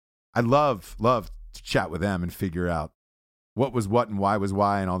buttons. I love to chat with them and figure out what was what and why was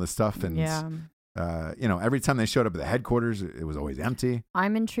why and all this stuff. And Yeah. every time they showed up at the headquarters, it was always empty.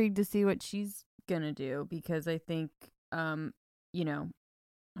 I'm intrigued to see what she's gonna do, because I think, we'll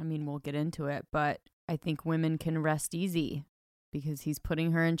get into it, but I think women can rest easy because he's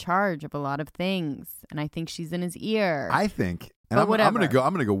putting her in charge of a lot of things, and I think she's in his ear. I think, and But I'm whatever.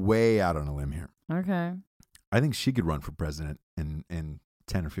 gonna go way out on a limb here. Okay, I think she could run for president in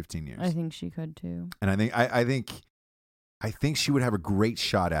 10 or 15 years. I think she could too. And I think she would have a great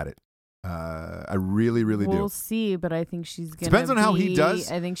shot at it. I really, really We'll do. see, but I think she's gonna. Depends on how he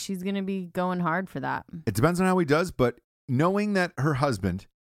does. I think she's gonna be going hard for that. It depends on how he does, but knowing that her husband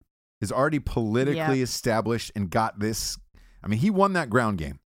is already politically established and got this, I mean, he won that ground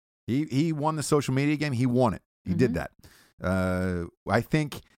game. He won the social media game. He won it. He did that. I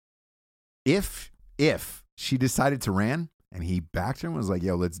think if she decided to run and he backed her and was like,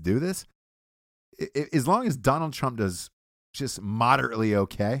 yo, let's do this, as long as Donald Trump does just moderately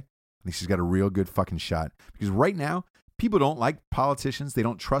okay, I think she's got a real good fucking shot. Because right now, people don't like politicians. They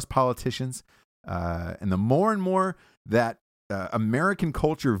don't trust politicians. And the more and more that American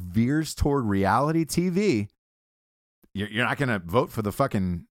culture veers toward reality TV, you're not going to vote for the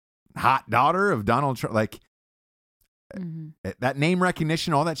fucking hot daughter of Donald Trump. Like, that name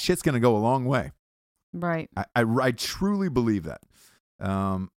recognition, all that shit's going to go a long way. Right. I truly believe that.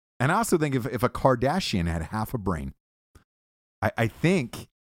 And I also think if a Kardashian had half a brain, I think,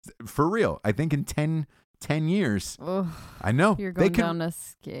 for real, I think in 10, 10 years. Ugh, I know. you're going down a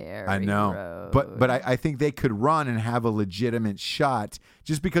scary I know. road. But I think they could run and have a legitimate shot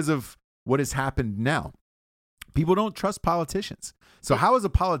just because of what has happened now. People don't trust politicians. So how is a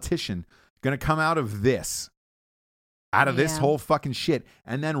politician going to come out of this whole fucking shit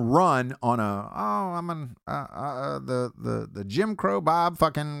and then run on the Jim Crow Bob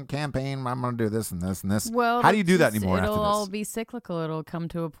fucking campaign? I'm going to do this and this and this. Well, how do you do that anymore after It'll this? all be cyclical. It'll come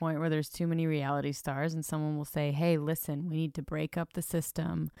to a point where there's too many reality stars and someone will say, hey, listen, we need to break up the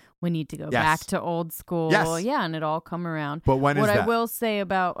system. We need to go back to old school. Yes. Yeah, and it all come around. But when is that? What I will say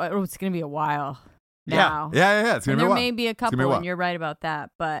about, it's going to be a while now. Yeah. It's going to be a while. There may be a couple, and you're right about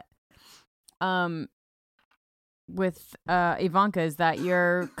that. But with Ivanka, is that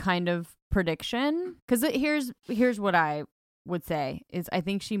your kind of prediction? Because here's what I would say is I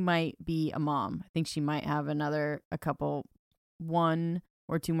think she might be a mom. I think she might have a couple, 1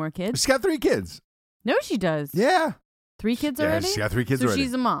 or 2 more kids. She's got 3 kids. No, she does. Yeah. 3 kids already? She's got 3 kids already. So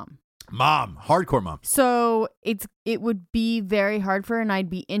she's a mom. Hardcore mom. So it would be very hard for her, and I'd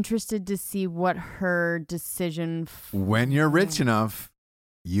be interested to see what her decision. When you're rich enough,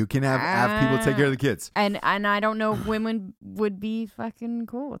 you can have people take care of the kids. And I don't know if women would be fucking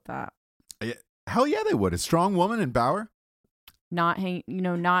cool with that. Hell yeah, they would. A strong woman in power. Not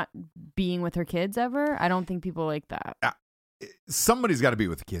being with her kids ever. I don't think people like that. Somebody's got to be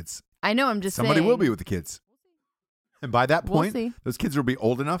with the kids. I know. I'm just Somebody saying. will be with the kids. And by that point, We'll see. those kids will be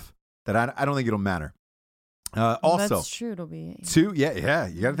old enough that I don't think it'll matter. Also, that's true. It'll be 2. Yeah.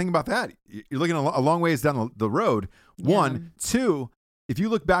 You got to think about that. You're looking a long ways down the road. Yeah. 1, 2. If you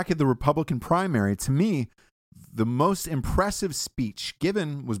look back at the Republican primary, to me, the most impressive speech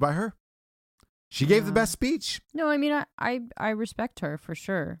given was by her. She gave the best speech. No, I mean, I respect her for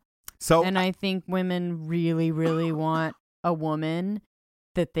sure. So, and I think women really, really want a woman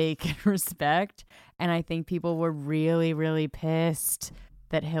that they can respect. And I think people were really, really pissed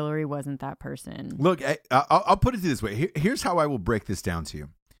that Hillary wasn't that person. Look, I'll put it this way. Here's how I will break this down to you.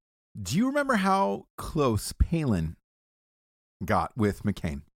 Do you remember how close Palin got with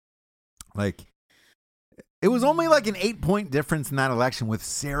McCain? Like, it was only like an 8-point difference in that election with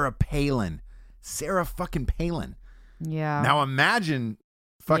Sarah Palin. Sarah fucking Palin. Yeah. Now imagine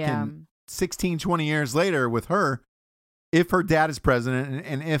fucking 16, 20 years later with her, if her dad is president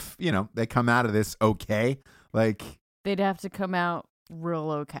and if, they come out of this okay, like. They'd have to come out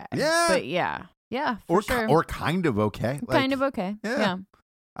real okay. Yeah. But yeah, for sure. Or kind of okay. Kind of okay. Yeah.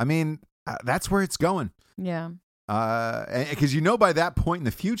 I mean, that's where it's going. Yeah. Because by that point in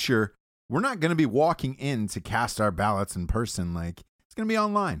the future, we're not going to be walking in to cast our ballots in person. Like, it's going to be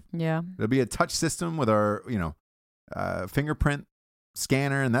online. Yeah. There'll be a touch system with our, fingerprint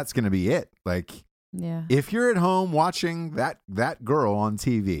scanner, and that's going to be it. Like, yeah. If you're at home watching that girl on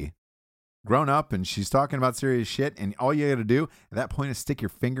TV, grown up, and she's talking about serious shit, and all you got to do at that point is stick your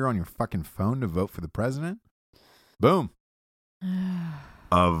finger on your fucking phone to vote for the president, boom.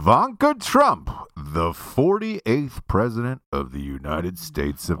 Ivanka Trump, the 48th president of the United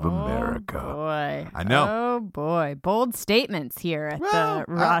States of America. Boy. I know. Oh, boy. Bold statements here at the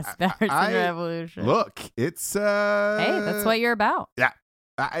Ross Patterson Revolution. Look, it's... hey, that's what you're about. Yeah.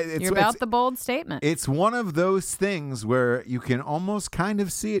 You're about the bold statement. It's one of those things where you can almost kind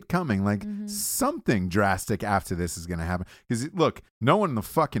of see it coming. Like, something drastic after this is going to happen. Because, look, no one on the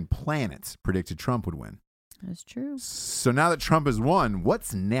fucking planet predicted Trump would win. That's true. So now that Trump has won,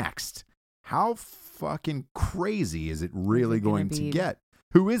 what's next? How fucking crazy is it really going to get?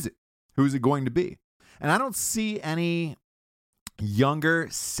 Who is it? Who is it going to be? And I don't see any younger,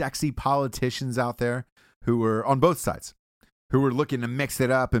 sexy politicians out there who are on both sides, who are looking to mix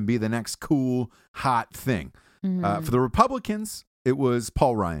it up and be the next cool, hot thing. For the Republicans, it was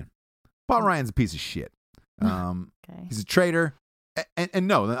Paul Ryan. Paul Ryan's a piece of shit. Okay. He's a traitor. And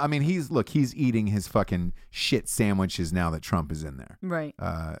no, I mean, he's eating his fucking shit sandwiches now that Trump is in there. Right.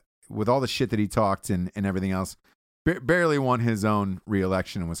 With all the shit that he talked and everything else, barely won his own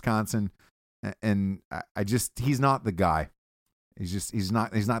reelection in Wisconsin. And he's not the guy. He's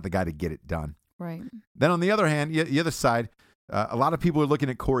not the guy to get it done. Right. Then on the other hand, the other side, a lot of people are looking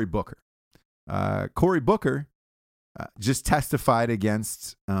at Cory Booker. Cory Booker just testified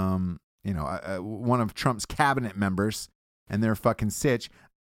against, one of Trump's cabinet members and their fucking sitch.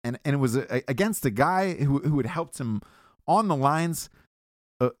 And it was against a guy who had helped him on the lines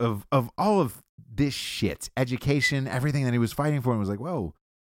of all of this shit, education, everything that he was fighting for. And was like, whoa,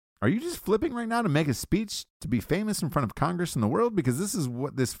 are you just flipping right now to make a speech to be famous in front of Congress and the world? Because this is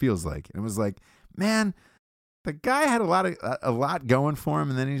what this feels like. And it was like, man, the guy had a lot going for him,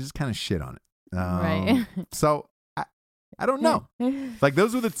 and then he just kind of shit on it. Right. So I don't know. Like,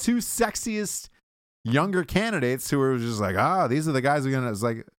 those were the two sexiest younger candidates who are just like, these are the guys who are going to, it's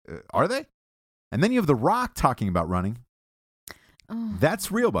like, are they? And then you have The Rock talking about running. Oh,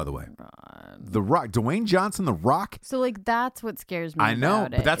 That's real, by the way. God. The Rock, Dwayne Johnson, The Rock. So, like, that's what scares me. I know,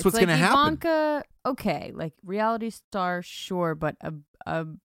 about but it. that's It's what's like gonna happen. Ivanka, okay, like reality star, sure, but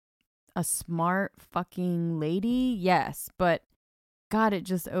a smart fucking lady, yes, but God, it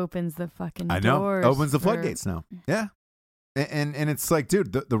just opens the fucking I know. doors. Opens the for- floodgates now. Yeah. And it's like,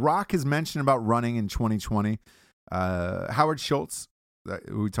 dude, the Rock has mentioned about running in 2020. Howard Schultz,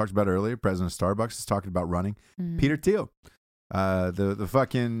 who we talked about earlier, president of Starbucks, is talking about running. Mhm. Peter Thiel, the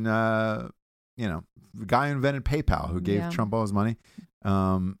fucking, the guy who invented PayPal, who gave Yeah. Trump all his money.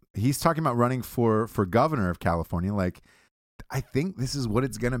 He's talking about running for governor of California. Like, I think this is what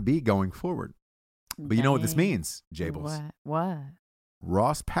it's going to be going forward. But you know what this Dang. means, Jables? What?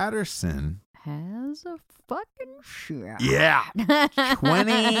 Ross Patterson. Has a fucking shot. Yeah.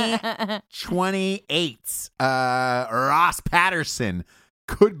 28. Ross Patterson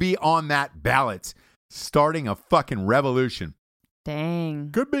could be on that ballot, starting a fucking revolution.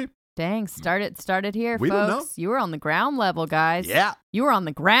 Dang. Could be. Dang. Start it here, We folks. don't know. You were on the ground level, guys. Yeah. You were on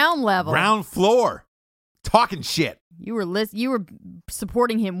the ground level. Ground floor. Talking shit. You were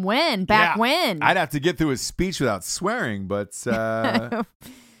supporting him when? Back Yeah. when? I'd have to get through his speech without swearing, but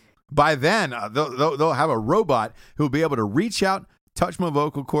by then they'll have a robot who'll be able to reach out, touch my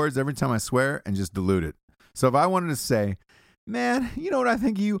vocal cords every time I swear, and just dilute it. So if I wanted to say, man, you know what I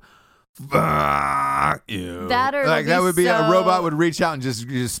think you... Fuck you. That or like it'll that be would be a so- robot would reach out and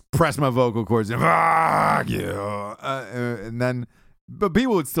just press my vocal cords and fuck you, and then but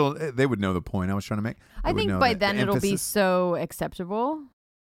people would still they would know the point I was trying to make. I They would think know by the then it'll be emphasis. so acceptable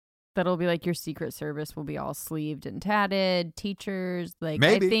that it'll be like your Secret Service will be all sleeved and tatted. Teachers, like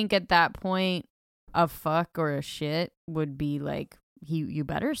Maybe. I think at that point, a fuck or a shit would be like you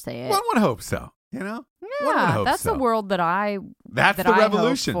better say it. One would hope so. You know, One would yeah, hope that's so. the world that That's that the I hope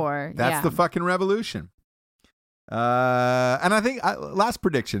revolution. for. That's Yeah. the fucking revolution. And I think last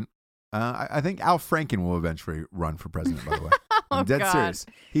prediction. I think Al Franken will eventually run for president. By the way, I'm dead God. serious.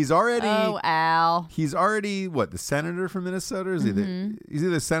 He's already. Oh, Al. He's already what, the senator from Minnesota? Is Mhm. he's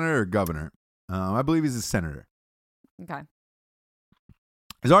either senator or governor. I believe he's a senator. Okay.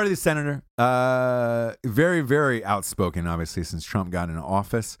 He's already the senator. Very, very outspoken, obviously, since Trump got into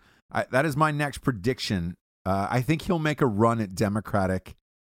office. That is my next prediction. I think he'll make a run at Democratic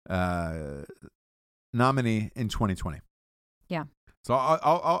nominee in 2020. Yeah. So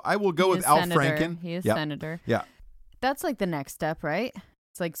I will go He with is Al senator. Franken. He is Yep. senator. Yeah. That's like the next step, right?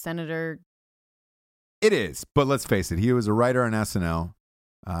 It's like Senator. It is, but let's face it. He was a writer on SNL.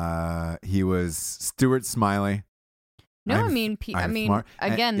 He was Stuart Smiley. No, I'm I mean, smart.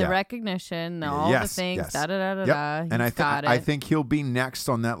 again, the Yeah. recognition, all the Yes, things, yes. da da da da Yep. da. And He's got I it. think he'll be next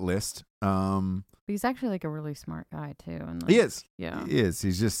on that list. But he's actually like a really smart guy too. And He like, is. Yeah. He is.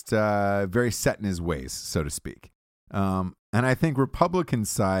 He's just very set in his ways, so to speak. And I think Republican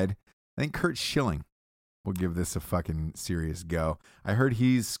side, I think Kurt Schilling will give this a fucking serious go. I heard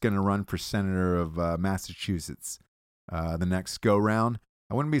he's going to run for senator of Massachusetts the next go round.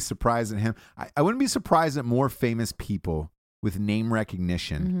 I wouldn't be surprised at him. I wouldn't be surprised at more famous people with name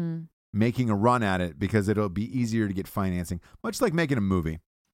recognition Mm-hmm. making a run at it because it'll be easier to get financing, much like making a movie.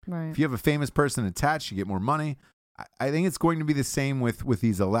 Right. If you have a famous person attached, you get more money. I think it's going to be the same with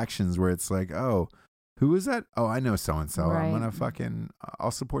these elections where it's like, oh, who is that? Oh, I know so-and-so. Right. I'm going to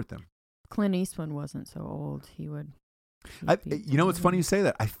I'll support them. Clint Eastwood wasn't so old. He would. You know, it's funny you say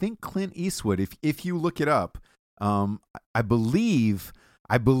that. I think Clint Eastwood, if you look it up, I believe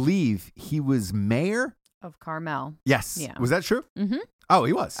he was mayor. Of Carmel. Yes. Yeah. Was that true? Mm-hmm. Oh,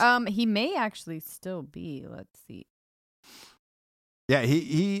 he was. He may actually still be. Let's see.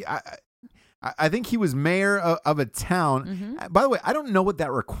 Yeah, I think he was mayor of a town. Mhm. By the way, I don't know what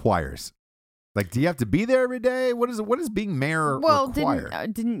that requires. Like, do you have to be there every day? What does being mayor Well, require?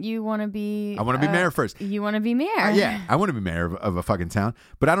 didn't you want to be? I want to be mayor first. You want to be mayor? Yeah, I want to be mayor of a fucking town,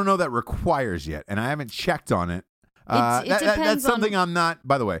 but I don't know that requires yet, and I haven't checked on it. It That's depends something on- I'm not.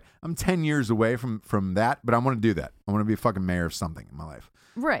 By the way, I'm 10 years away from that, but I want to do that. I want to be a fucking mayor of something in my life.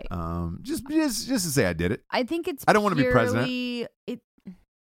 Right. Just to say I did it. I think it's. I don't wanna be president.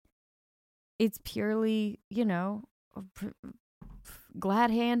 It's purely, glad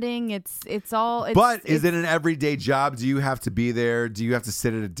handing. It's all. But is it an everyday job? Do you have to be there? Do you have to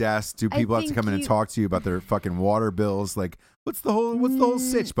sit at a desk? Do I people have to think come in and talk to you about their fucking water bills? Like, what's the whole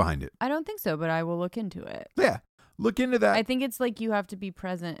sitch behind it? I don't think so, but I will look into it. Yeah, look into that. I think it's like you have to be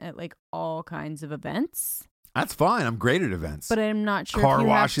present at like all kinds of events. That's fine. I'm great at events. But I'm not sure Car if you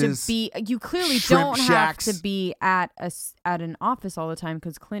washes, have to be. You clearly shrimp don't shacks. have to be at an office all the time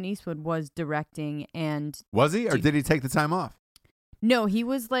because Clint Eastwood was directing and. Was he, or did he take the time off? No, he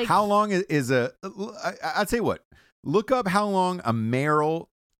was like. How long is a? I'll tell you what. Look up how long a mayoral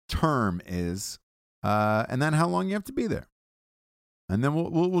term is, and then how long you have to be there, and then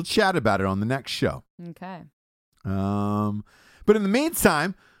we'll chat about it on the next show. Okay. But in the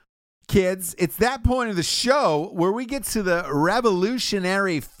meantime, kids, it's that point of the show where we get to the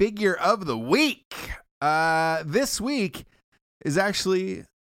revolutionary figure of the week. This week is actually,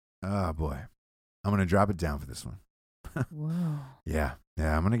 oh boy, I'm gonna drop it down for this one. Whoa. Yeah,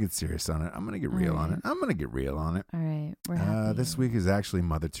 I'm gonna get serious on it. I'm gonna get real on it. All right, we're happy. This week is actually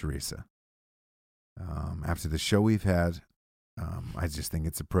Mother Teresa. After the show we've had, I just think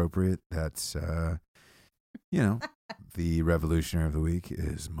it's appropriate that, the revolutionary of the week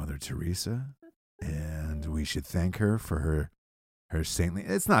is Mother Teresa, and we should thank her for her saintly.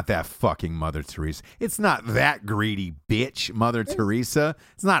 It's not that fucking Mother Teresa. It's not that greedy bitch, Mother Teresa.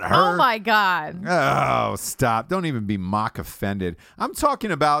 It's not her. Oh my God. Oh, stop. Don't even be mock offended. I'm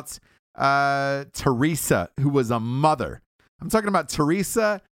talking about Teresa, who was a mother. I'm talking about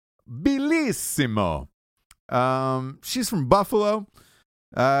Teresa Bellissimo. She's from Buffalo.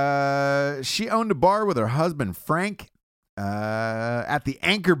 She owned a bar with her husband, Frank, at the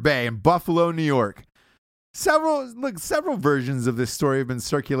Anchor Bay in Buffalo, New York. Several versions of this story have been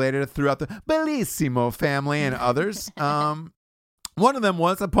circulated throughout the Bellissimo family and others. One of them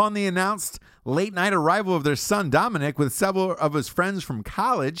was upon the announced late-night arrival of their son, Dominic, with several of his friends from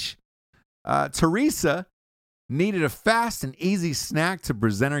college. Teresa needed a fast and easy snack to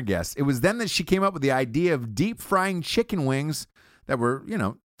present her guests. It was then that she came up with the idea of deep-frying chicken wings that were,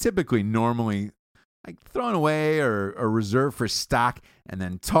 typically normally like thrown away or reserved for stock, and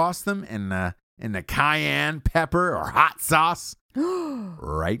then toss them in the cayenne pepper or hot sauce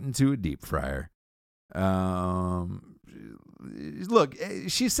right into a deep fryer. Look,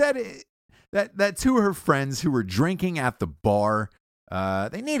 she said that to her friends who were drinking at the bar,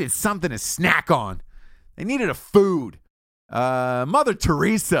 they needed something to snack on. They needed a food. Mother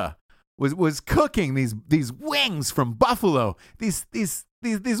Teresa was cooking these wings from buffalo, these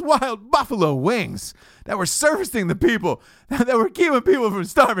wild buffalo wings that were servicing the people, that were keeping people from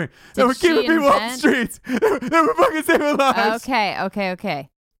starving, that were keeping people off the streets, that were fucking saving lives. Okay.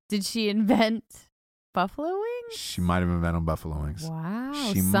 Did she invent buffalo wings? She might have invented buffalo wings.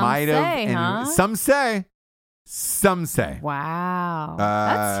 Wow. She might have. Huh? Some say. Wow.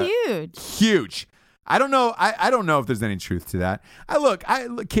 That's huge. Huge. I don't know. I don't know if there's any truth to that. Look,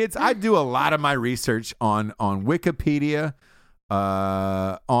 kids, I do a lot of my research on Wikipedia,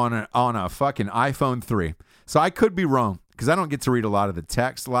 on a fucking iPhone 3. So I could be wrong because I don't get to read a lot of the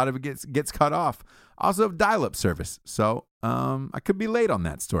text. A lot of it gets cut off. Also have dial-up service. So I could be late on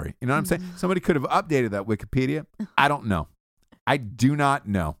that story. You know what I'm saying? Somebody could have updated that Wikipedia. I don't know. I do not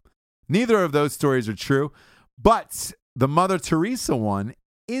know. Neither of those stories are true, but the Mother Teresa one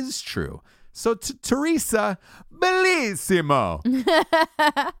is true. So Teresa Bellissimo,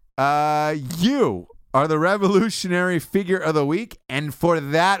 you are the revolutionary figure of the week, and for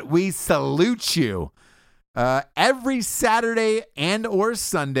that we salute you. Every Saturday and or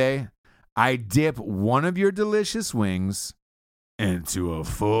Sunday, I dip one of your delicious wings into a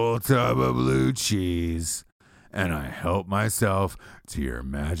full tub of blue cheese, and I help myself to your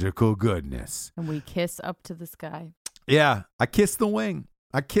magical goodness. And we kiss up to the sky. Yeah, I kiss the wing.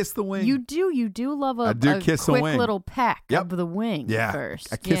 You do love a quick little peck of the wing first.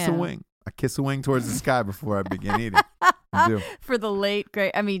 I kiss a wing. I kiss a wing towards the sky before I begin eating. I do. For the late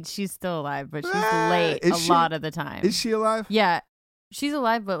great. I mean, she's still alive, but she's late lot of the time. Is she alive? Yeah. She's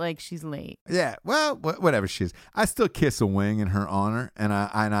alive, but she's late. Yeah. Well, whatever she is. I still kiss a wing in her honor, and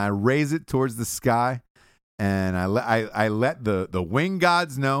I raise it towards the sky, and I let the wing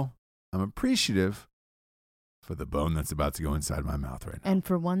gods know I'm appreciative for the bone that's about to go inside my mouth right now. And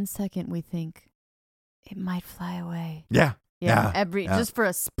for 1 second, we think it might fly away. Yeah. Just for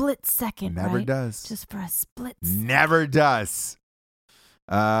a split second. Never does. Just for a split second. Never does.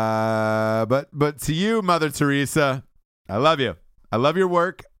 But to you, Mother Teresa, I love you. I love your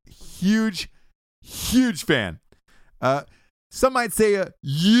work. Huge fan. Some might say a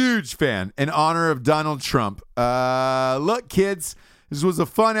huge fan in honor of Donald Trump. Look, kids, this was a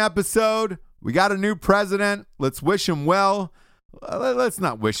fun episode. We got a new president. Let's wish him well. Let's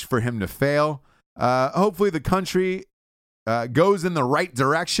not wish for him to fail. Hopefully the country goes in the right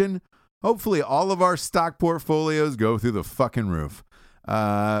direction. Hopefully all of our stock portfolios go through the fucking roof.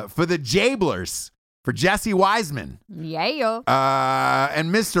 For the Jablers, for Jesse Wiseman. Yeah.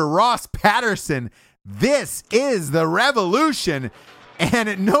 And Mr. Ross Patterson, This is the revolution. And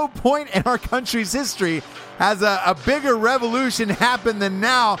at no point in our country's history has a bigger revolution happened than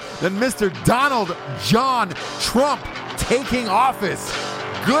now than Mr. Donald John Trump taking office.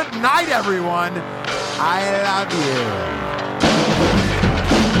 Good night, everyone. I love you.